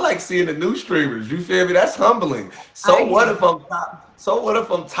 Like, I like seeing the new streamers. You feel me? That's humbling. So I what hear if I'm top? So what if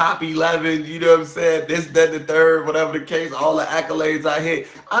I'm top 11? You know what I'm saying? This, that, the third, whatever the case. All the accolades I hit.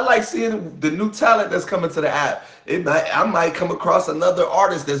 I like seeing the new talent that's coming to the app. I might come across another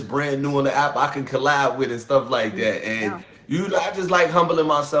artist that's brand new on the app I can collab with and stuff like you. that. And Yeah. I just like humbling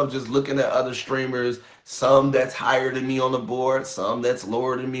myself, just looking at other streamers, some that's higher than me on the board, some that's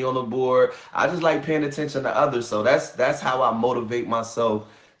lower than me on the board. I just like paying attention to others. So that's how I motivate myself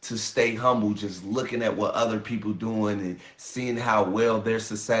to stay humble, just looking at what other people doing and seeing how well their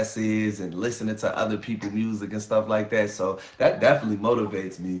success is and listening to other people's music and stuff like that. So that definitely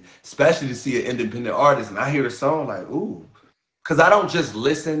motivates me, especially to see an independent artist and I hear a song like, ooh, because I don't just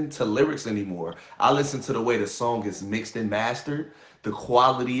listen to lyrics anymore. I listen to the way the song is mixed and mastered, the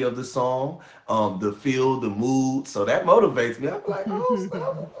quality of the song, the feel, the mood. So that motivates me. I'm like, oh,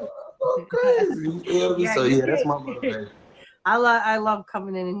 snap, I'm crazy. You feel me? Yeah, So you yeah, that's my get. motivation. I love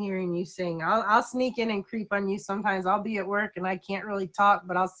coming in and hearing you sing. I'll sneak in and creep on you sometimes. I'll be at work and I can't really talk,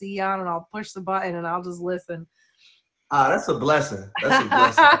 but I'll see you on and I'll push the button and I'll just listen. Ah, that's a blessing. That's a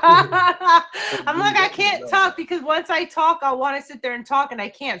blessing. I'm like, I That's a can't blessing. talk because once I talk, I'll want to sit there and talk and I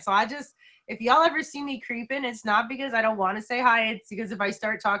can't. So I just, if y'all ever see me creeping, it's not because I don't want to say hi. It's because if I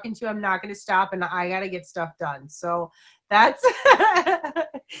start talking to you, I'm not going to stop and I got to get stuff done. So that's,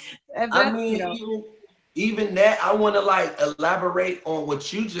 if I that's, mean, even that, I want to like elaborate on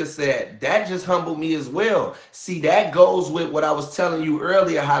what you just said. That just humbled me as well. See, that goes with what I was telling you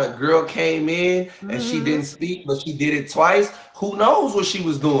earlier, how the girl came in and she mhm. didn't speak, but she did it twice. Who knows what she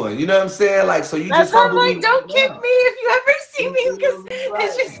was doing? You know what I'm saying? Like, so you That's just why I'm humbled me like, right don't kick now. me if you ever see You me feel because me?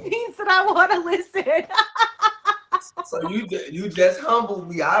 it Right. just means that I want to listen. So you just humbled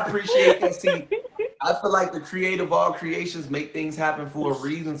me. I appreciate that. See, I feel like the creative all creations make things happen for a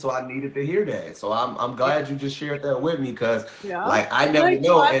reason, so I needed to hear that. So I'm Yeah. glad you just shared that with me because Yeah. like I I never like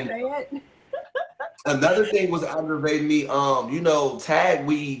know. to And say it. another thing was aggravating me. Tag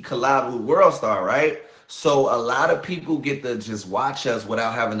we collab with WorldStar, right? So a lot of people get to just watch us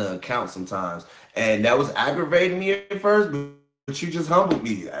without having an account sometimes, and that was aggravating me at first. But you just humbled me. I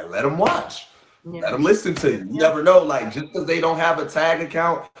let them watch. Let them Yeah. listen to you. You never Yeah. know. Like just because they don't have a tag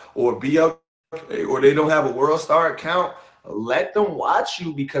account or BLK or they don't have a WorldStar account, let them watch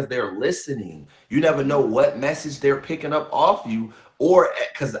you because they're listening. You never know what message they're picking up off you or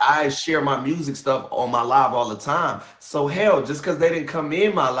because I share my music stuff on my live all the time. So hell, just because they didn't come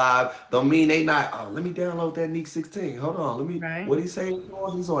in my live, don't mean they not. Oh, let me download that Neek 16. Hold on, let me. Right. What he say?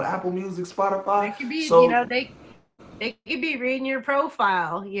 He's on Apple Music, Spotify. They could be, So they could be reading your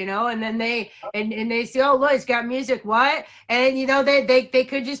profile, and then and they say, oh, look, it's got music. What? And they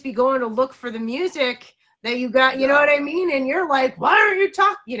could just be going to look for the music that you got. You know yeah. what I mean? And you're like, why aren't you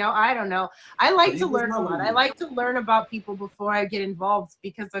talking? I don't know. I So like to you just learn a humble lot. I me. like to learn about people before I get involved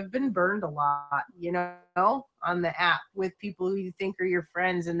because I've been burned a lot, on the app with people who you think are your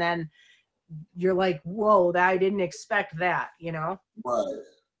friends, and then you're like, whoa, that I didn't expect that. Right.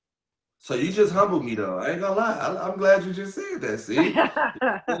 So you just humbled me though. I ain't gonna lie. I'm glad you just said that. See,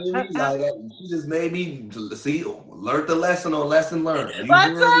 you feel me? Like you just made me see, learn the lesson on lesson learned. You That's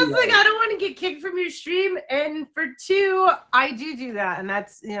feel me? awesome. Like I don't want to get kicked from your stream. And for two, I do that.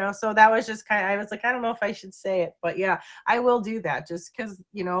 And so that was just I was like, I don't know if I should say it, but yeah, I will do that just because,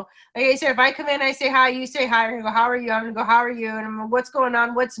 like I said, if I come in, I say hi, you say hi, I'm going to go, how are you? I'm going to go, how are you? And I'm like, what's going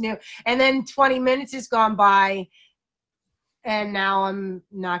on? What's new? And then 20 minutes has gone by and now I'm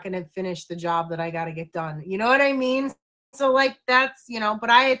not going to finish the job that I got to get done. You know what I mean? So like but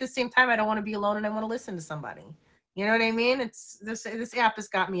I at the same time I don't want to be alone and I want to listen to somebody. You know what I mean? It's this app has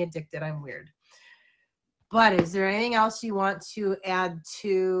got me addicted. I'm weird. But is there anything else you want to add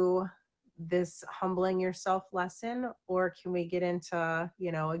to this humbling yourself lesson, or can we get into,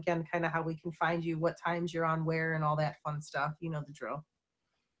 again, kind of how we can find you, what times you're on where and all that fun stuff? You know the drill.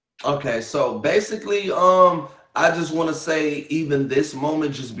 okay, so basically, I just want to say, even this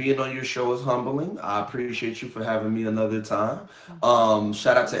moment, just being on your show is humbling. I appreciate you for having me another time.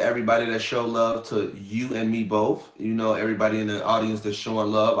 Shout out to everybody that show love to you and me both. Everybody in the audience that's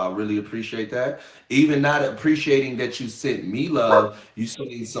showing love. I really appreciate that. Even not appreciating that you sent me love, you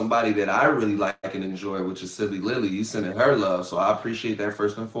sending somebody that I really like and enjoy, which is Silly Lily. You sending her love, so I appreciate that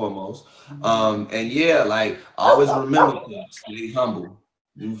first and foremost. And yeah, like always remember to stay humble.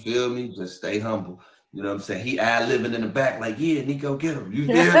 You feel me? Just stay humble. You know what I'm saying? He ad libbing in the back, like, yeah, Nico, get him. You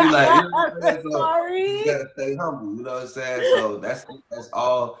feel me? Like, you know what I'm saying? So you just Sorry. gotta stay humble. You know what I'm saying? So that's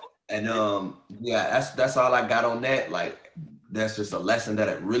all. And yeah, that's all I got on that. Like, that's just a lesson that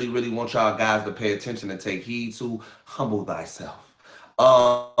I really, really want y'all guys to pay attention and take heed to. Humble thyself.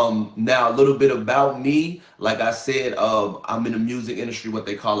 Now a little bit about me. Like I said, I'm in the music industry, what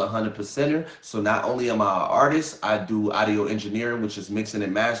they call 100%er. So not only am I an artist, I do audio engineering, which is mixing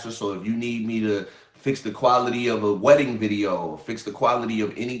and master. So if you need me to fix the quality of a wedding video, fix the quality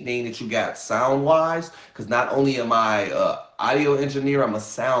of anything that you got sound wise, because not only am I audio engineer, I'm a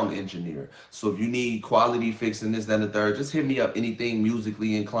sound engineer. So if you need quality fixing this, then the third, just hit me up. Anything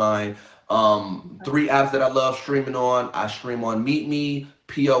musically inclined. Three apps that I love streaming on. I stream on Meet Me,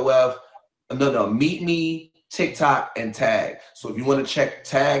 POF, Meet Me, TikTok, and Tag. So if you want to check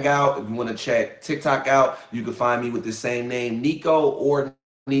Tag out, if you want to check TikTok out, you can find me with the same name, Nico or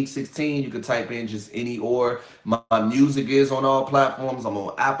Neek16. You can type in just any or. My music is on all platforms. I'm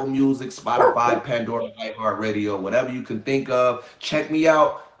on Apple Music, Spotify, Pandora, iHeartRadio, whatever you can think of. Check me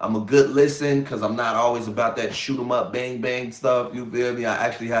out. I'm a good listen because I'm not always about that shoot 'em up, bang bang stuff. You feel me? I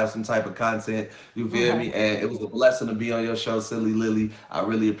actually have some type of content. You feel me? And it was a blessing to be on your show, Silly Lily. I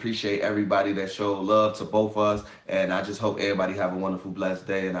really appreciate everybody that showed love to both of us, and I just hope everybody have a wonderful, blessed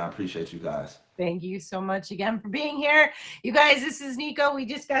day. And I appreciate you guys. Thank you so much again for being here. You guys, this is Nico. We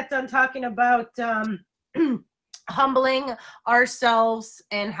just got done talking about humbling ourselves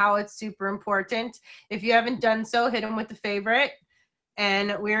and how it's super important. If you haven't done so, hit them with the favorite.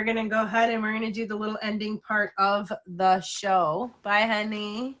 And we're going to go ahead and we're going to do the little ending part of the show. Bye,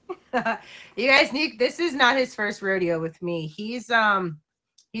 honey. You guys, Nick, this is not his first rodeo with me. He's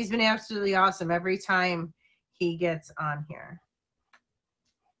been absolutely awesome every time he gets on here.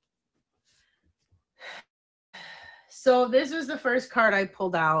 So this was the first card I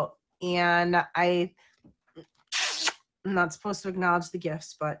pulled out, and I'm not supposed to acknowledge the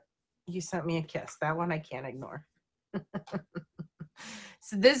gifts, but you sent me a kiss. That one I can't ignore.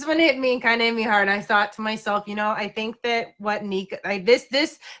 So this one hit me and kind of hit me hard. I thought to myself, you know, I think that what Nico,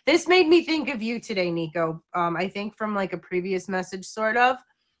 this made me think of you today, Nico. I think from like a previous message, sort of,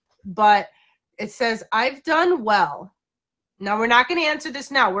 but it says, I've done well. Now we're not going to answer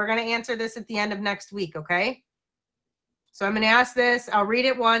this now. We're going to answer this at the end of next week. Okay. So I'm going to ask this. I'll read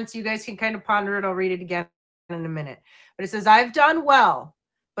it once. You guys can kind of ponder it. I'll read it again in a minute. But it says, I've done well,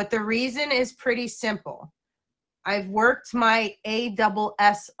 but the reason is pretty simple. I've worked my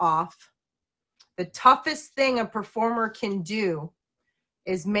ASS off. The toughest thing a performer can do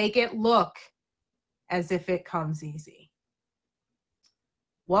is make it look as if it comes easy.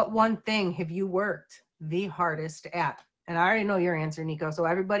 What one thing have you worked the hardest at? And I already know your answer, Nico. So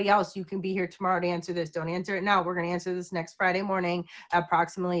everybody else, you can be here tomorrow to answer this. Don't answer it now. We're going to answer this next Friday morning at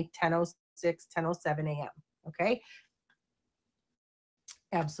approximately 10:06, 10:07 a.m. Okay?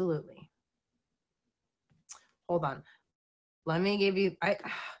 Absolutely. Hold on. Let me give you, I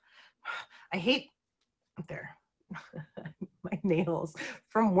hate, there, my nails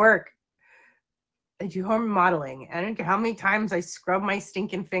from work. I do home modeling. I don't care how many times I scrub my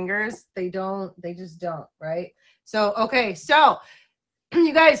stinking fingers. They just don't, right? So, okay. So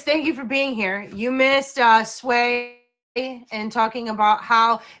you guys, thank you for being here. You missed Sway and talking about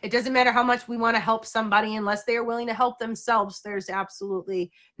how it doesn't matter how much we want to help somebody unless they are willing to help themselves. There's absolutely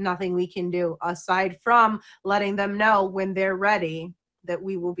nothing we can do aside from letting them know when they're ready that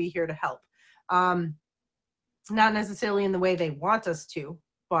we will be here to help. Not necessarily in the way they want us to,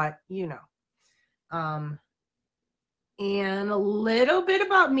 but you know. And a little bit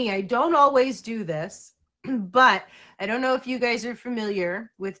about me. I don't always do this, but I don't know if you guys are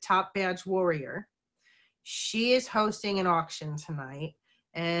familiar with Top Badge Warrior. She is hosting an auction tonight,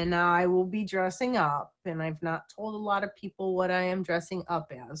 and I will be dressing up, and I've not told a lot of people what I am dressing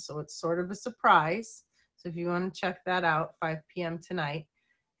up as, so it's sort of a surprise. So if you want to check that out, 5 p.m. tonight.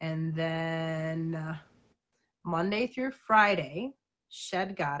 And then Monday through Friday,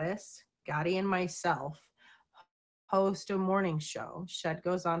 Shed Goddess, Gotti, and myself host a morning show. Shed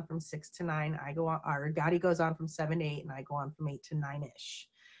goes on from 6 to 9. I go on, or Gotti goes on from 7 to 8, and I go on from 8 to 9-ish.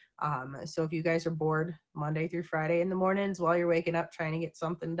 So if you guys are bored Monday through Friday in the mornings while you're waking up trying to get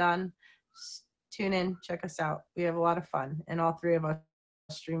something done, tune in, check us out. We have a lot of fun, and all three of us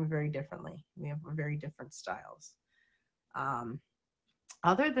stream very differently. We have very different styles.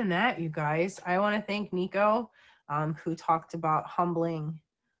 Other than that, you guys, I want to thank Nico, who talked about humbling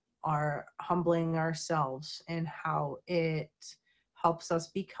ourselves and how it helps us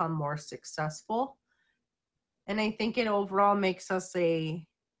become more successful. And I think it overall makes us a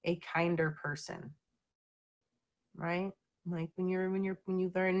kinder person, right? Like when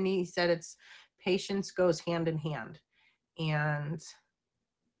you learn, and he said it's patience goes hand in hand. And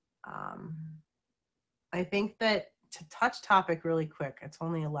I think that to touch topic really quick, it's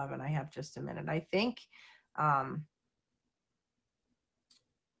only 11. I have just a minute. I think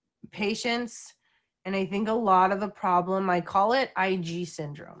patience, and I think a lot of the problem, I call it IG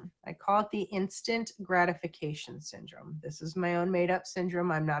syndrome. I call it the instant gratification syndrome. This is my own made up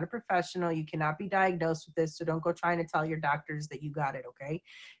syndrome. I'm not a professional. You cannot be diagnosed with this, so don't go trying to tell your doctors that you got it, okay?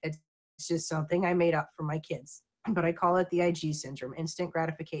 It's just something I made up for my kids. But I call it the IG syndrome, instant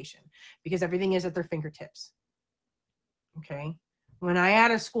gratification, because everything is at their fingertips, okay? When I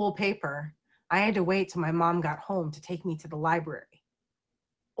had a school paper, I had to wait till my mom got home to take me to the library.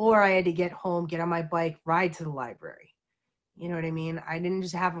 or I had to get home, get on my bike, ride to the library. You know what I mean? I didn't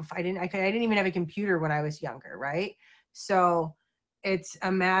just have I didn't even have a computer when I was younger, right? So it's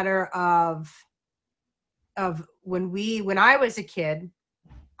a matter of when I was a kid,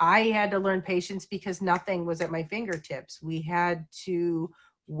 I had to learn patience because nothing was at my fingertips. We had to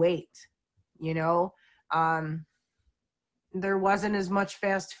wait, you know. There wasn't as much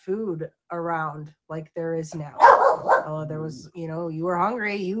fast food around like there is now. Oh, there was, you know, you were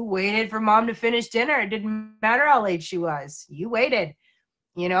hungry, you waited for mom to finish dinner. It didn't matter how late she was. You waited,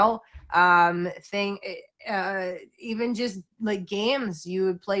 you know. Even just like games, you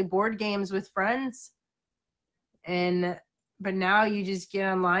would play board games with friends, and but now you just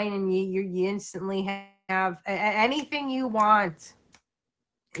get online and you instantly have anything you want.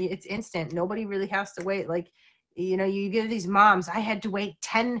 It's instant. Nobody really has to wait. Like, you know, you get these moms, I had to wait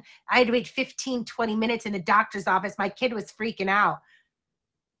 15, 20 minutes in the doctor's office. My kid was freaking out.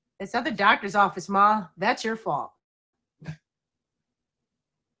 It's not the doctor's office, Ma. That's your fault.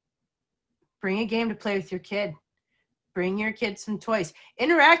 Bring a game to play with your kid. Bring your kid some toys.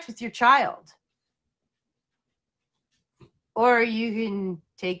 Interact with your child. Or you can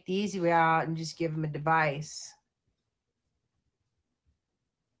take the easy way out and just give them a device.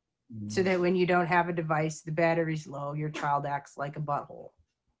 So that when you don't have a device, the battery's low, your child acts like a butthole.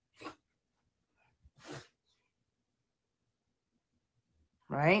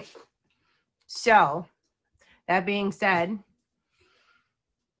 Right? So, that being said,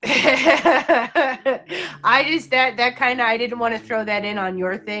 I didn't want to throw that in on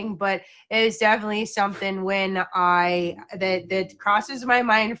your thing, but it is definitely something that crosses my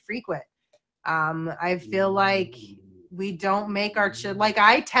mind frequent. I feel like we don't make our children, like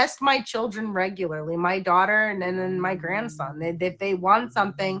I test my children regularly, my daughter and then my grandson. If they want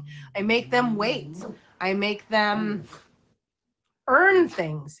something, I make them wait. I make them earn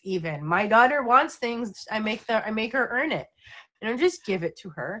things. Even my daughter wants things, I make her earn it. I don't just give it to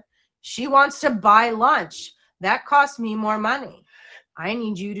her. She wants to buy lunch. That costs me more money. I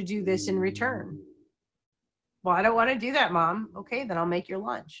need you to do this in return. Well, I don't want to do that, Mom. Okay, then I'll make your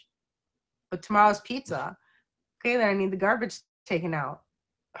lunch. But tomorrow's pizza. Okay, then I need the garbage taken out.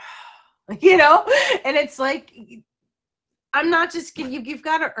 You know? And it's like, I'm not just kidding. You've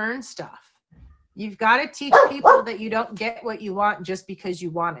got to earn stuff. You've got to teach people that you don't get what you want just because you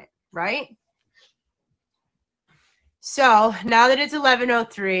want it, right? So now that it's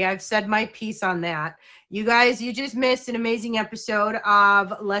 11:03, I've said my piece on that. You guys, you just missed an amazing episode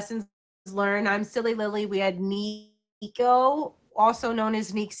of Lessons Learned. I'm Silly Lily. We had Nico, also known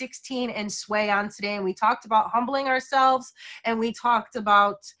as Neek 16, and Sway on today, and we talked about humbling ourselves, and we talked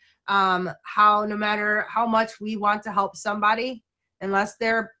about how no matter how much we want to help somebody, unless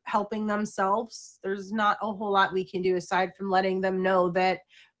they're helping themselves, there's not a whole lot we can do aside from letting them know that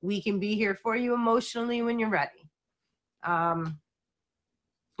we can be here for you emotionally when you're ready.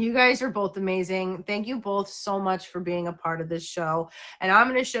 You guys are both amazing. Thank you both so much for being a part of this show. And I'm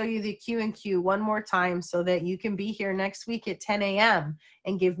going to show you the Q&Q one more time so that you can be here next week at 10 a.m.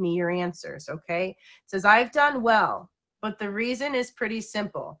 and give me your answers, okay? It says, I've done well, but the reason is pretty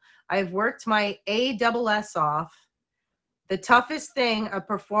simple. I've worked my ASS off. The toughest thing a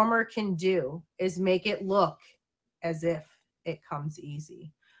performer can do is make it look as if it comes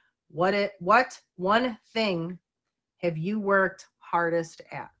easy. What one thing have you worked hardest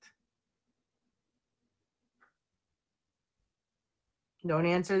at? Don't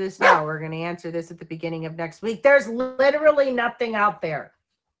answer this now. We're going to answer this at the beginning of next week. There's literally nothing out there.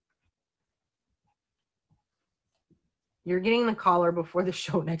 You're getting the caller before the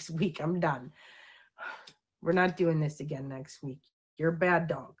show next week. I'm done. We're not doing this again next week. You're a bad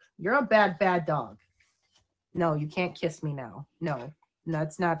dog. You're a bad dog. No, you can't kiss me now. No,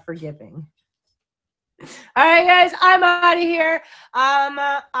 that's not forgiving. All right, guys, I'm out of here.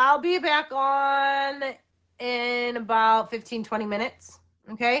 I'll be back on in about 15, 20 minutes.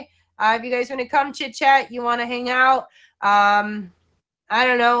 Okay. If you guys want to come chit chat, you want to hang out. I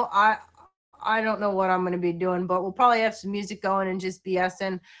don't know. I don't know what I'm going to be doing, but we'll probably have some music going and just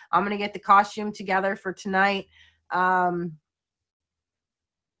BSing. I'm going to get the costume together for tonight. But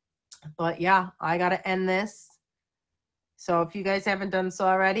yeah, I got to end this. So if you guys haven't done so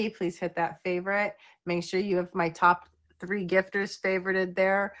already, please hit that favorite. Make sure you have my top 3 gifters favorited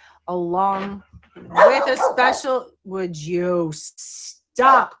there, along with a special. Would you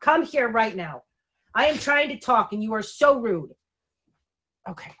stop? Come here right now. I am trying to talk and you are so rude.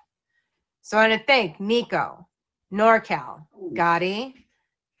 Okay. So I want to thank Nico, NorCal, Gotti,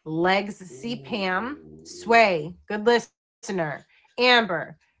 Legs C. Pam, Sway, good listener,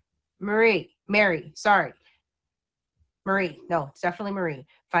 Amber, Marie, no, it's definitely Marie,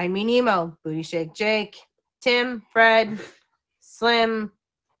 Find Me Nemo, Booty Shake Jake, Tim, Fred, Slim,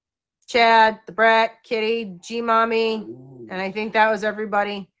 Chad, the Brat, Kitty, G Mommy, and I think that was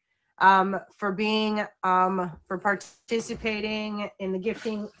everybody. For being for participating in the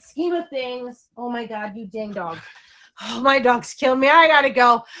gifting scheme of things. Oh my God, you dang dog. Oh, my dog's killing me. I gotta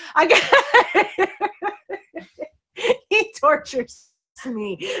go. He tortures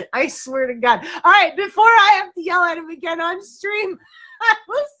me. I swear to God. All right, before I have to yell at him again on stream, I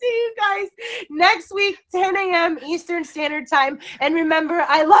will see you guys next week, 10 a.m. Eastern Standard Time. And remember,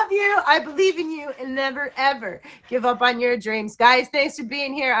 I love you, I believe in you, and never, ever give up on your dreams. Guys, thanks for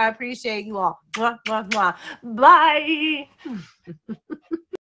being here. I appreciate you all. Mwah, mwah, mwah. Bye.